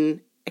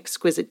in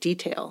exquisite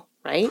detail,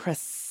 right?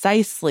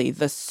 Precisely.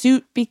 The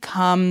suit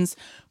becomes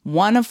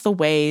one of the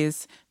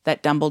ways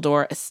that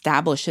Dumbledore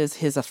establishes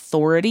his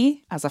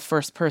authority as a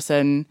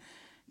first-person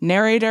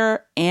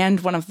narrator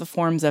and one of the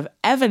forms of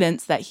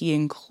evidence that he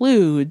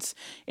includes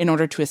in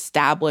order to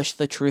establish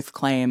the truth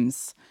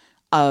claims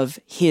of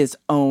his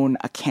own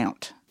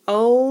account.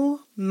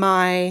 Oh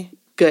my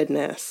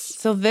goodness.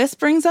 So this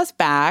brings us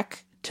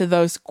back to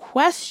those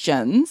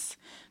questions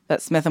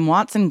that Smith and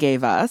Watson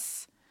gave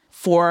us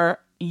for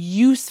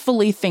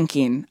usefully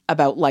thinking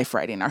about life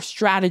writing, our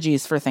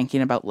strategies for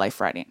thinking about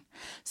life writing.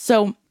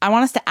 So I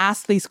want us to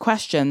ask these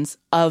questions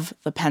of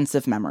the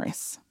pensive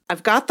memories.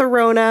 I've got the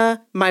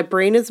Rona. My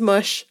brain is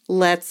mush.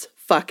 Let's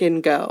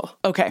fucking go.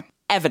 Okay.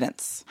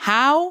 evidence.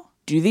 How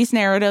do these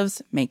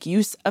narratives make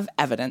use of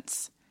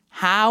evidence?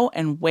 How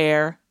and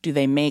where do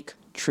they make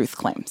truth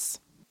claims?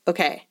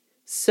 Okay,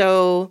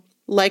 so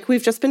like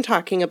we've just been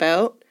talking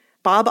about,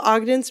 Bob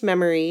Ogden's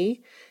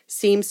memory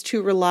seems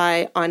to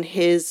rely on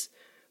his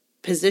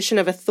position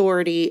of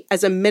authority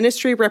as a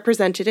ministry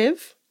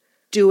representative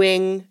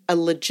doing a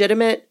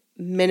legitimate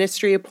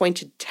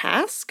ministry-appointed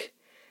task,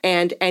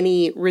 and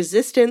any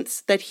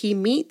resistance that he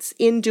meets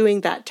in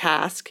doing that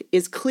task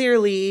is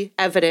clearly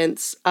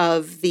evidence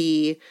of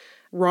the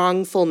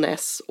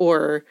wrongfulness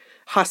or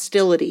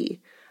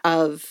hostility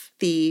of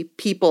the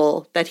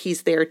people that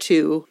he's there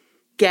to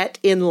get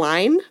in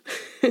line.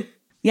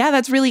 Yeah,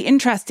 that's really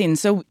interesting.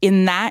 So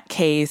in that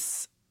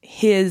case,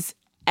 his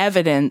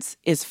evidence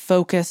is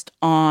focused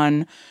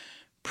on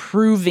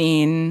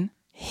proving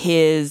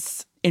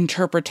his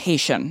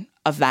interpretation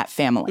of that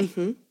family.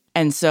 Mm-hmm.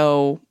 And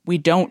so we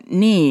don't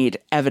need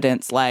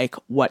evidence like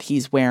what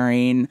he's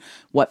wearing,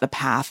 what the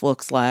path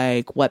looks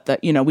like,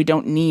 we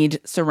don't need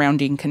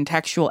surrounding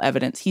contextual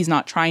evidence. He's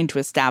not trying to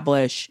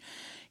establish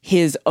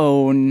his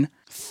own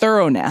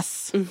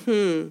thoroughness.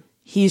 Mm-hmm.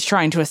 He's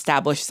trying to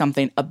establish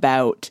something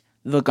about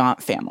the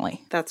Gaunt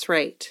family. That's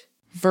right.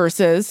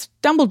 Versus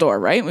Dumbledore,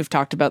 right? We've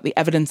talked about the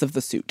evidence of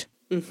the suit.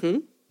 Mm-hmm.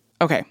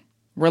 Okay.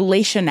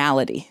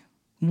 Relationality.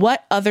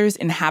 What others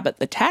inhabit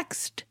the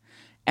text,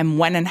 and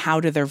when and how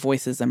do their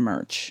voices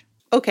emerge?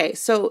 Okay,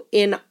 so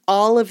in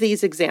all of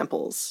these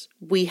examples,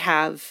 we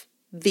have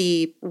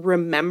the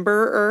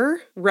rememberer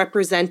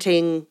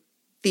representing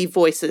the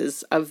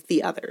voices of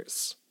the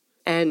others.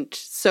 And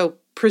so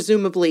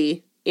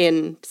presumably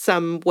in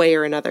some way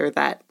or another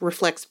that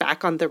reflects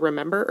back on the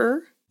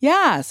rememberer.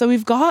 Yeah, so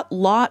we've got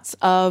lots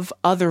of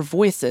other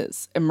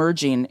voices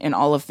emerging in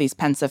all of these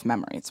pensive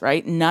memories,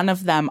 right? None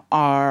of them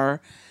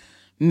are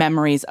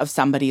memories of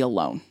somebody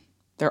alone.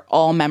 They're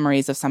all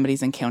memories of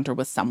somebody's encounter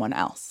with someone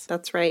else.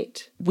 That's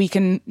right. We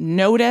can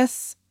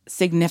notice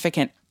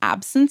significant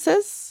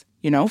absences.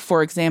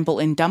 For example,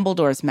 in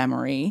Dumbledore's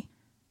memory,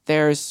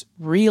 there's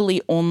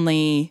really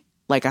only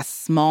like a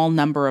small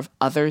number of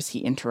others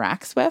he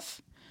interacts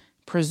with.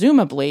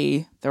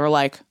 Presumably, there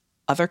were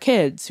other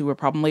kids who were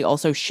probably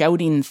also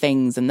shouting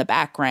things in the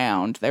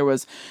background. There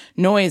was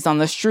noise on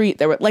the street.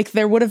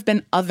 There would have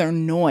been other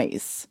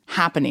noise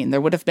happening.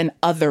 There would have been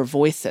other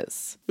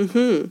voices.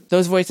 Mm-hmm.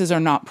 Those voices are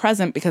not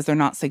present because they're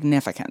not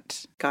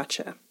significant.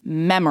 Gotcha.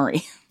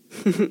 Memory.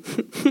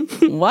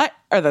 What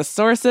are the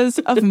sources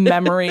of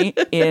memory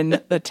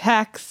in the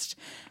text,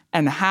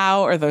 and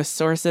how are those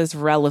sources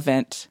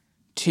relevant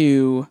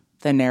to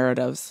the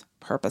narrative's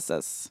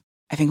purposes?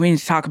 I think we need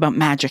to talk about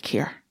magic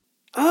here.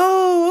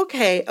 Oh,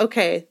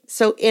 okay.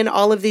 So in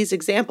all of these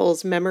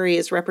examples, memory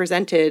is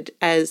represented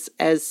as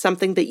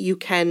something that you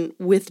can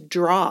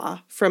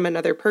withdraw from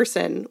another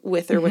person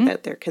with or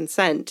without their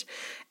consent.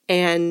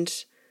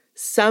 And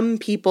some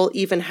people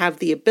even have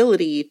the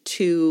ability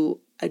to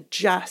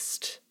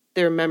adjust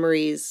their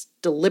memories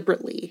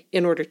deliberately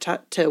in order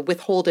to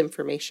withhold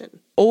information.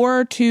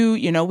 Or to,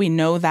 we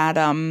know that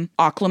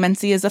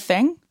occlumency is a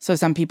thing. So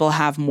some people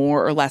have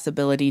more or less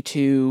ability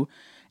to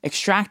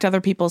extract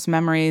other people's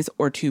memories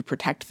or to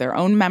protect their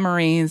own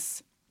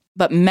memories.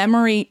 But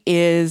memory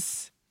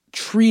is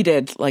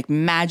treated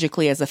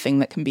magically as a thing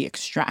that can be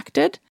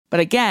extracted. But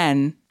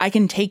again, I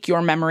can take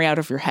your memory out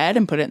of your head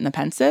and put it in the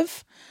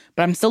pensive,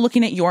 but I'm still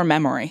looking at your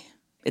memory.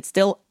 It's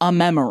still a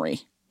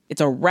memory.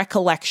 It's a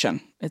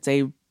recollection. It's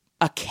a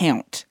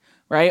account,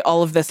 right?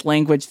 All of this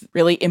language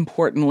really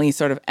importantly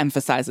sort of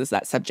emphasizes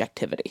that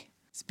subjectivity.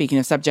 Speaking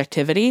of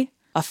subjectivity,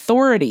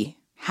 authority.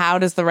 How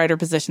does the writer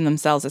position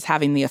themselves as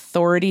having the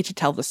authority to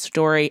tell the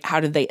story? How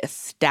did they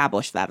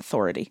establish that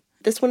authority?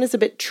 This one is a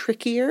bit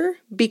trickier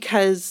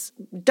because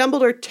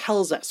Dumbledore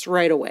tells us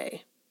right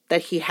away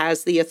that he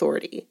has the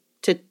authority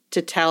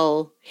to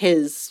tell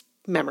his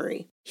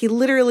memory. He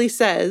literally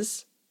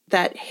says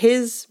that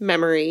his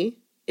memory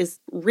is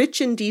rich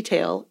in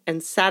detail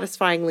and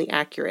satisfyingly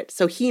accurate.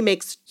 So he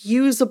makes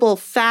usable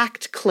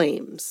fact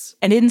claims.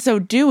 And in so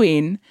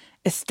doing,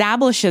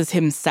 establishes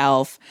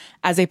himself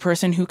as a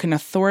person who can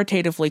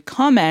authoritatively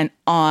comment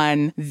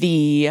on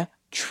the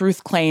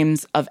truth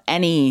claims of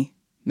any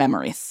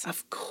memories.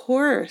 Of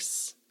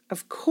course.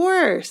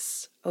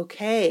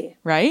 Okay.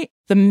 Right?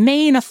 The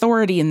main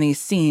authority in these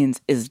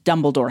scenes is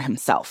Dumbledore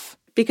himself.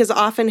 Because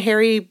often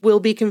Harry will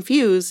be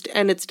confused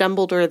and it's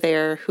Dumbledore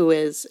there who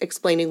is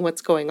explaining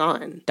what's going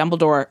on.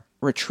 Dumbledore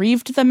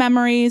retrieved the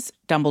memories.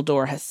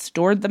 Dumbledore has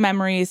stored the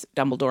memories.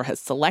 Dumbledore has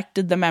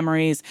selected the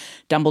memories.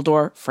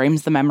 Dumbledore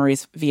frames the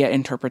memories via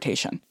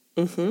interpretation.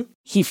 Mm-hmm.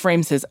 He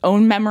frames his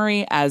own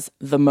memory as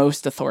the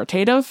most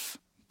authoritative,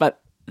 but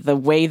the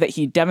way that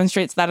he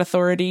demonstrates that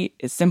authority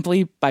is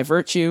simply by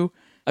virtue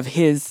of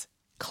his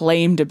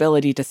claimed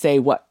ability to say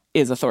what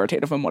is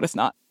authoritative and what is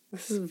not.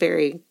 This is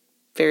very,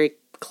 very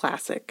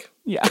classic.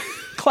 Yeah,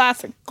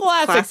 classic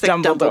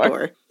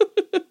Dumbledore.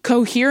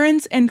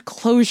 Coherence and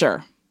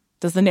closure.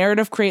 Does the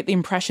narrative create the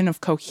impression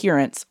of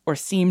coherence or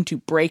seem to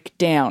break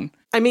down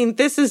I mean,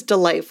 this is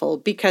delightful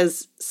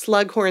because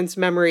Slughorn's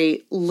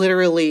memory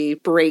literally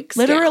breaks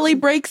down.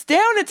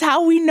 It's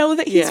how we know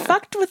that he's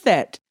fucked with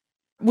it,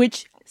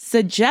 which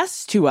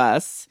suggests to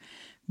us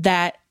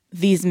that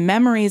these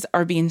memories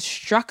are being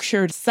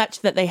structured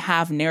such that they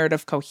have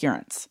narrative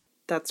coherence.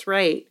 That's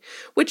right.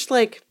 Which,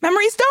 like...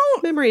 Memories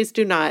don't. Memories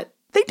do not.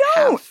 They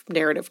don't have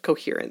narrative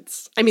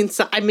coherence. I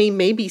mean,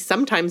 maybe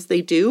sometimes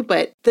they do,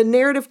 but the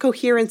narrative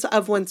coherence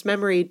of one's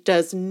memory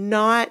does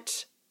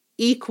not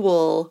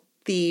equal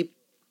the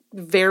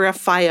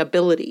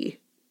verifiability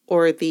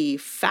or the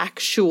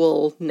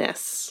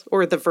factualness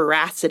or the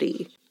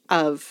veracity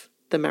of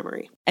the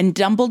memory. And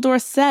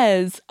Dumbledore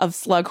says of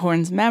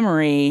Slughorn's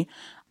memory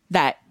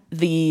that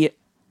the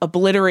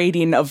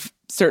obliterating of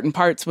certain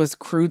parts was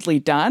crudely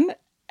done,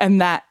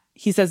 and that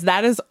he says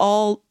that is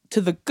all to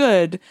the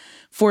good,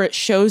 for it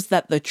shows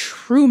that the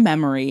true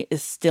memory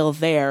is still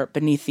there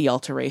beneath the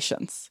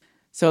alterations.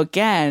 So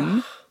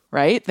again,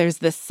 right, there's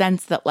this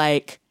sense that,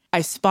 like,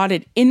 I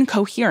spotted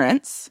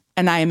incoherence,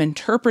 and I am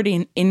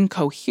interpreting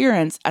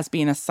incoherence as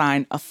being a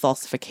sign of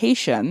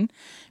falsification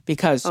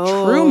because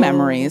true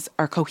memories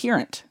are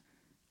coherent,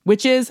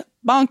 which is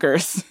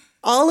bonkers.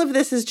 All of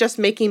this is just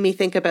making me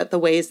think about the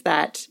ways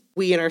that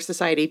we in our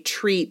society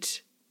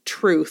treat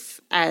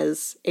truth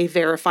as a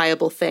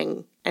verifiable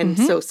thing. And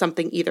so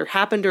something either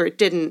happened or it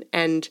didn't.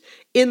 And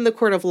in the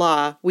court of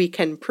law, we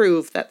can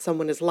prove that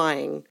someone is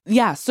lying.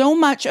 Yeah, so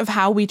much of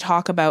how we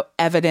talk about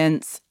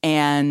evidence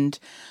and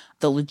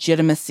the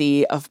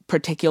legitimacy of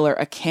particular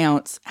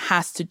accounts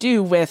has to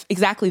do with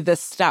exactly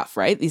this stuff,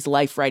 right? These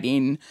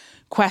life-writing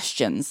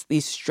questions,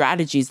 these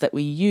strategies that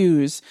we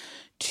use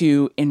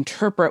to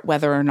interpret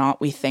whether or not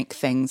we think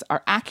things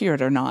are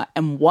accurate or not.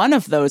 And one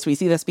of those, we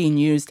see this being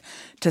used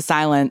to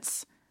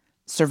silence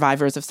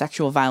survivors of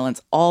sexual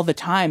violence all the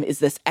time, is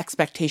this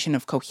expectation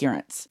of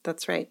coherence.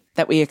 That's right.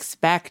 That we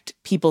expect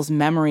people's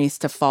memories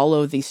to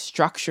follow these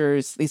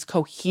structures, these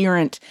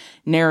coherent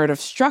narrative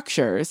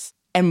structures.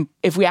 And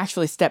if we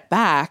actually step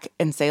back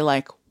and say,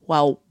 like,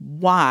 well,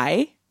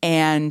 why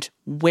and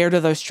where do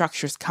those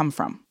structures come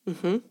from?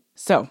 Mm-hmm.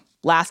 So,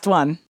 last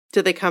one.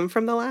 Do they come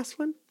from the last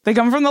one? They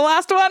come from the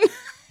last one,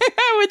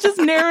 which is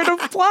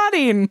narrative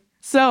plotting.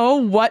 So,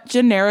 what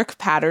generic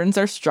patterns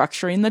are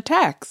structuring the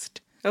text?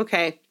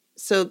 Okay.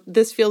 So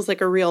this feels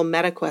like a real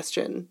meta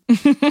question,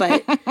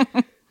 but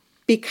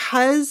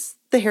because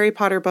the Harry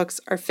Potter books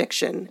are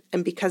fiction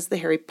and because the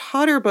Harry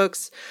Potter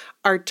books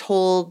are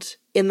told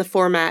in the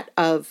format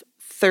of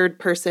third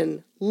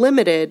person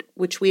limited,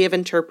 which we have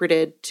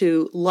interpreted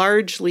to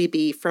largely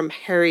be from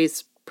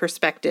Harry's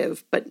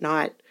perspective, but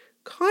not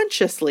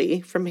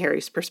consciously from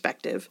Harry's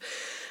perspective,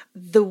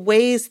 the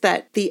ways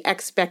that the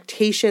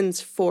expectations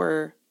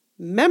for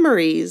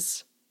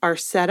memories are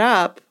set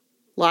up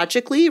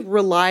logically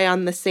rely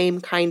on the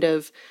same kind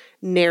of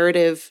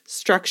narrative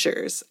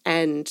structures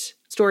and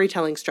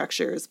storytelling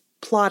structures,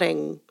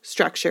 plotting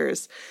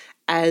structures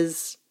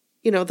as,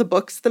 you know, the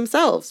books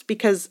themselves,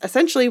 because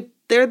essentially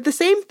they're the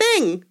same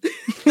thing.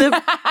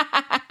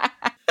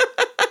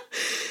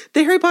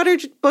 The Harry Potter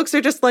books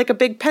are just like a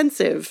big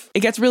pensive.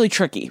 It gets really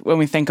tricky when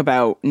we think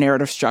about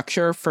narrative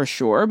structure, for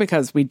sure,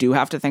 because we do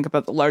have to think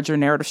about the larger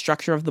narrative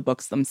structure of the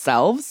books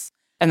themselves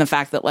and the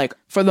fact that, like,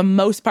 for the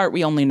most part,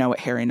 we only know what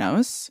Harry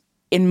knows.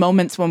 In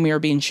moments when we are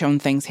being shown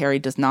things Harry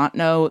does not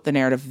know, the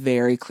narrative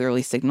very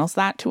clearly signals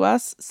that to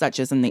us, such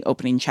as in the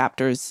opening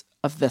chapters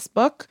of this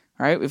book,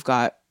 right? We've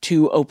got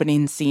 2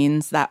 opening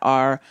scenes that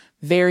are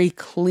very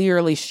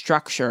clearly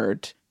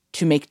structured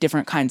to make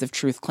different kinds of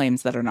truth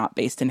claims that are not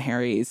based in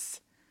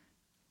Harry's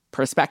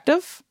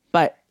perspective.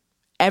 But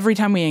every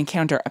time we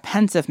encounter a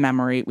pensive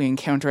memory, we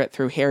encounter it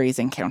through Harry's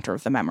encounter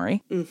of the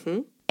memory.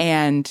 Mm-hmm.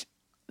 And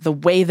the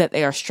way that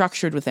they are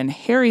structured within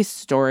Harry's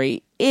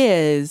story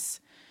is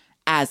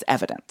as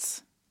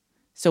evidence.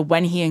 So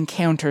when he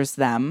encounters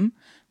them,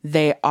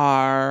 they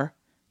are,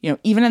 you know,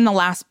 even in the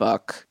last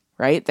book,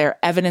 right? They're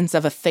evidence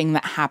of a thing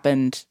that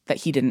happened that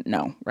he didn't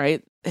know,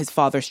 right? His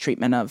father's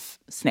treatment of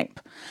Snape.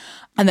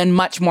 And then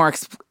much more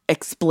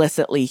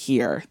explicitly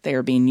here, they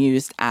are being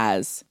used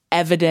as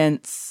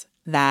evidence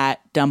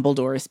that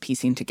Dumbledore is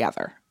piecing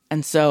together.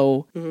 And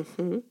so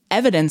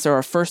evidence, or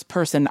a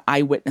first-person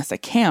eyewitness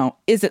account,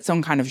 is its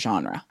own kind of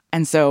genre.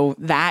 And so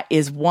that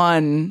is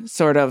one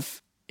sort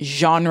of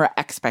genre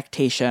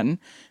expectation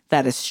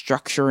that is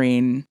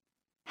structuring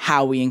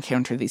how we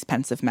encounter these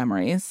pensive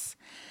memories.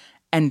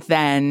 And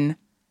then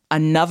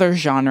another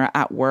genre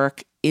at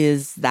work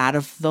is that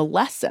of the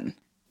lesson,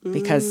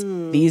 because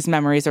these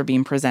memories are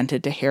being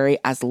presented to Harry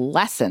as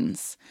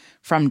lessons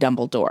from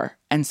Dumbledore.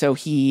 And so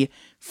he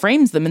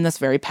frames them in this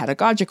very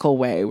pedagogical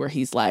way where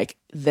he's like,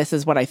 this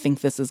is what I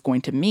think this is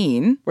going to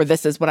mean, or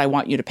this is what I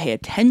want you to pay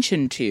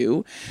attention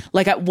to.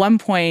 Like at one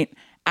point,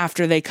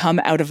 after they come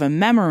out of a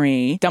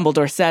memory,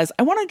 Dumbledore says,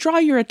 I want to draw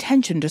your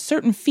attention to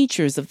certain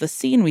features of the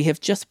scene we have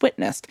just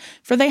witnessed,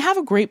 for they have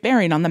a great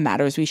bearing on the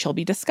matters we shall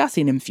be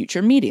discussing in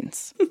future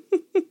meetings.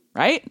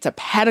 Right? It's a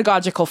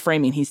pedagogical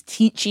framing. He's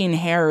teaching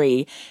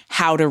Harry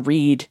how to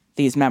read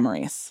these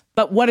memories.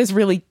 But what is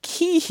really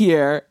key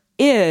here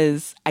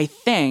is, I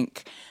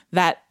think,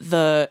 that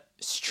the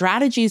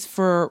strategies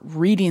for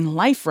reading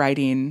life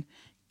writing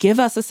give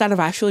us a set of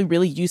actually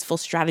really useful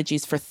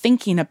strategies for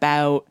thinking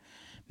about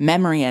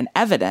memory and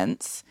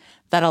evidence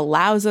that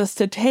allows us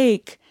to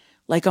take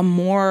like a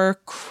more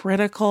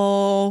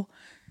critical,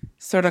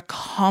 sort of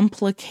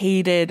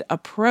complicated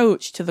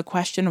approach to the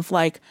question of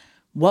like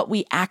what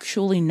we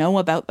actually know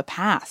about the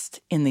past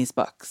in these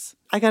books.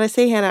 I gotta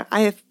say, Hannah,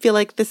 I feel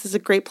like this is a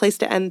great place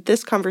to end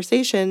this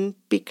conversation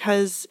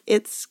because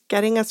it's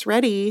getting us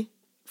ready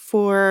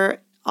for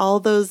all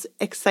those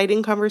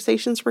exciting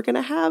conversations we're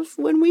gonna have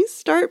when we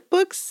start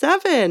book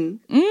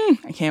 7.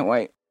 I can't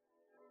wait.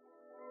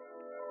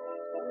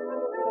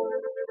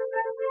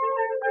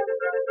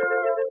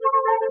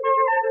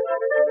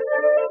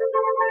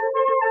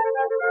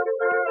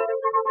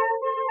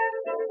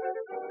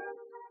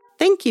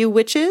 Thank you,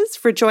 witches,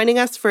 for joining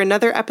us for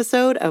another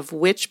episode of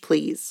Witch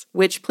Please.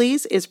 Witch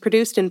Please is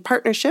produced in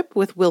partnership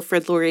with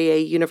Wilfrid Laurier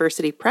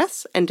University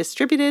Press and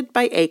distributed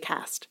by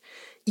ACAST.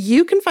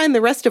 You can find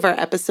the rest of our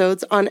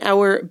episodes on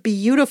our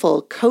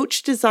beautiful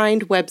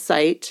coach-designed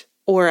website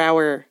or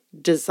our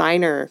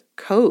designer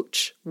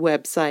coach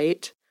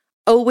website,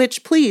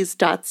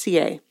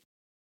 ohwitchplease.ca.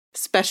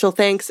 Special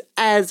thanks,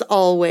 as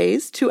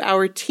always, to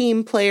our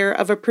team player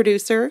of a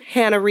producer,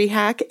 Hannah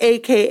Rehak,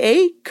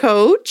 a.k.a.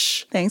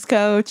 Coach. Thanks,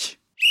 Coach.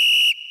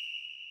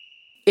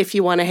 If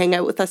you want to hang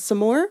out with us some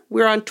more,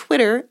 we're on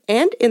Twitter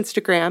and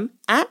Instagram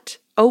at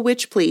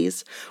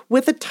ohwitchplease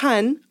with a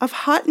ton of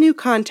hot new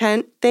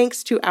content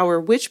thanks to our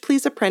Witch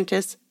Please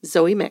apprentice,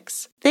 Zoe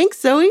Mix. Thanks,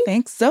 Zoe.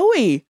 Thanks,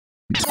 Zoe.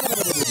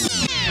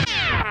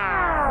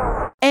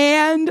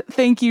 And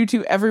thank you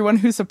to everyone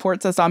who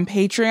supports us on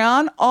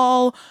Patreon,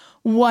 all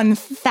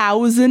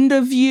 1,000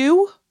 of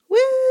you. Woo!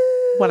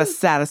 What a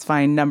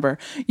satisfying number.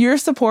 Your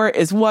support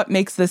is what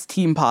makes this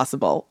team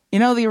possible. You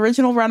know, the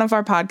original run of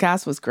our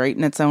podcast was great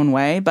in its own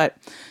way, but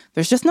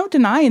there's just no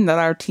denying that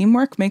our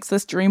teamwork makes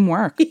this dream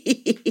work.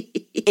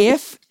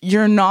 If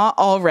you're not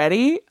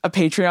already a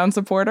Patreon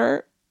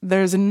supporter,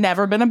 there's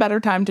never been a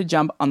better time to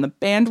jump on the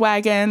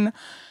bandwagon.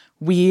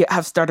 We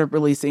have started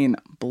releasing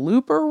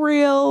blooper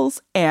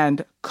reels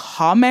and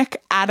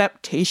comic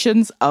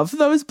adaptations of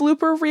those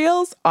blooper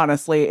reels.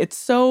 Honestly, it's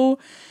so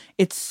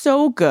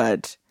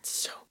good.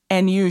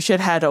 And you should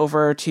head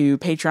over to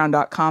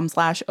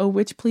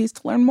patreon.com/ohwitchplease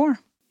to learn more.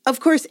 Of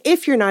course,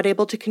 if you're not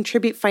able to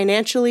contribute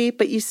financially,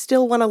 but you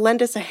still want to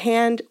lend us a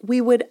hand,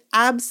 we would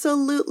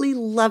absolutely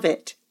love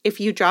it if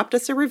you dropped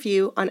us a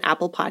review on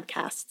Apple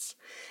Podcasts.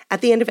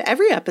 At the end of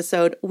every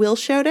episode, we'll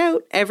shout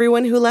out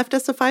everyone who left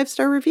us a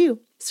 5-star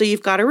review. So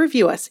you've got to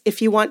review us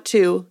if you want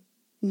to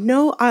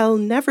know I'll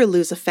never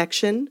lose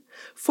affection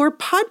for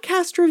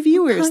podcast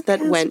reviewers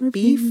that went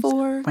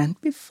before.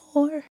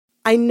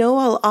 I know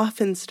I'll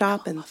often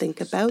stop and think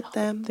about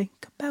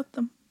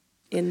them.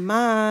 In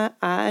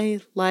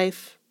my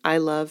life, I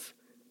love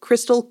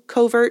Crystal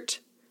Covert,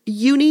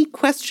 uni ?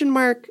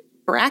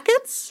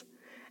 Brackets,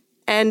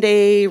 and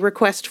a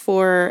request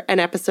for an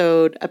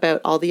episode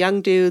about All the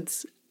Young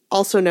Dudes,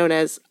 also known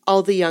as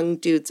All the Young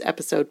Dudes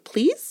episode,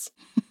 please.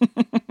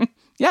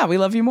 Yeah, we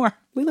love you more.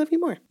 We love you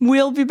more.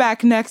 We'll be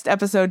back next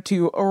episode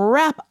to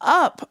wrap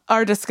up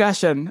our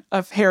discussion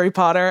of Harry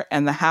Potter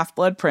and the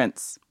Half-Blood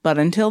Prince. But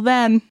until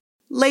then,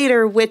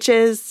 later,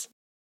 witches.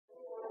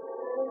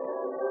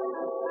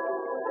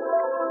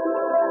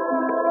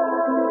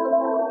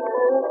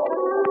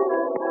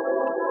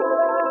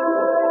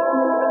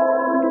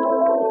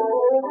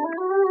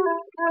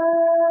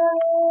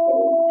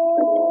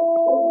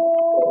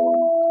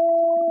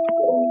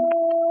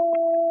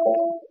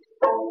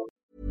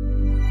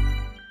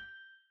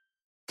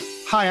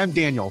 Hi, I'm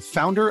Daniel,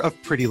 founder of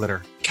Pretty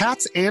Litter.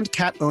 Cats and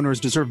cat owners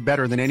deserve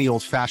better than any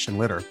old-fashioned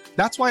litter.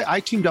 That's why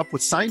I teamed up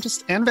with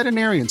scientists and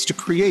veterinarians to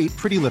create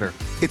Pretty Litter.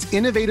 Its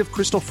innovative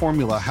crystal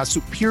formula has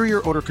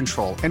superior odor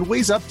control and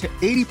weighs up to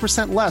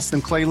 80% less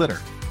than clay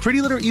litter.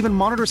 Pretty Litter even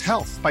monitors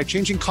health by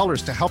changing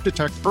colors to help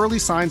detect early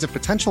signs of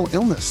potential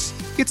illness.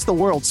 It's the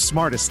world's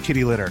smartest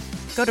kitty litter.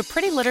 Go to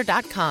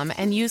prettylitter.com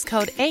and use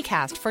code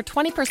ACAST for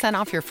 20%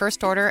 off your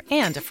first order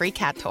and a free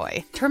cat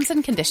toy. Terms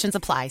and conditions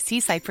apply. See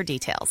site for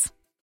details.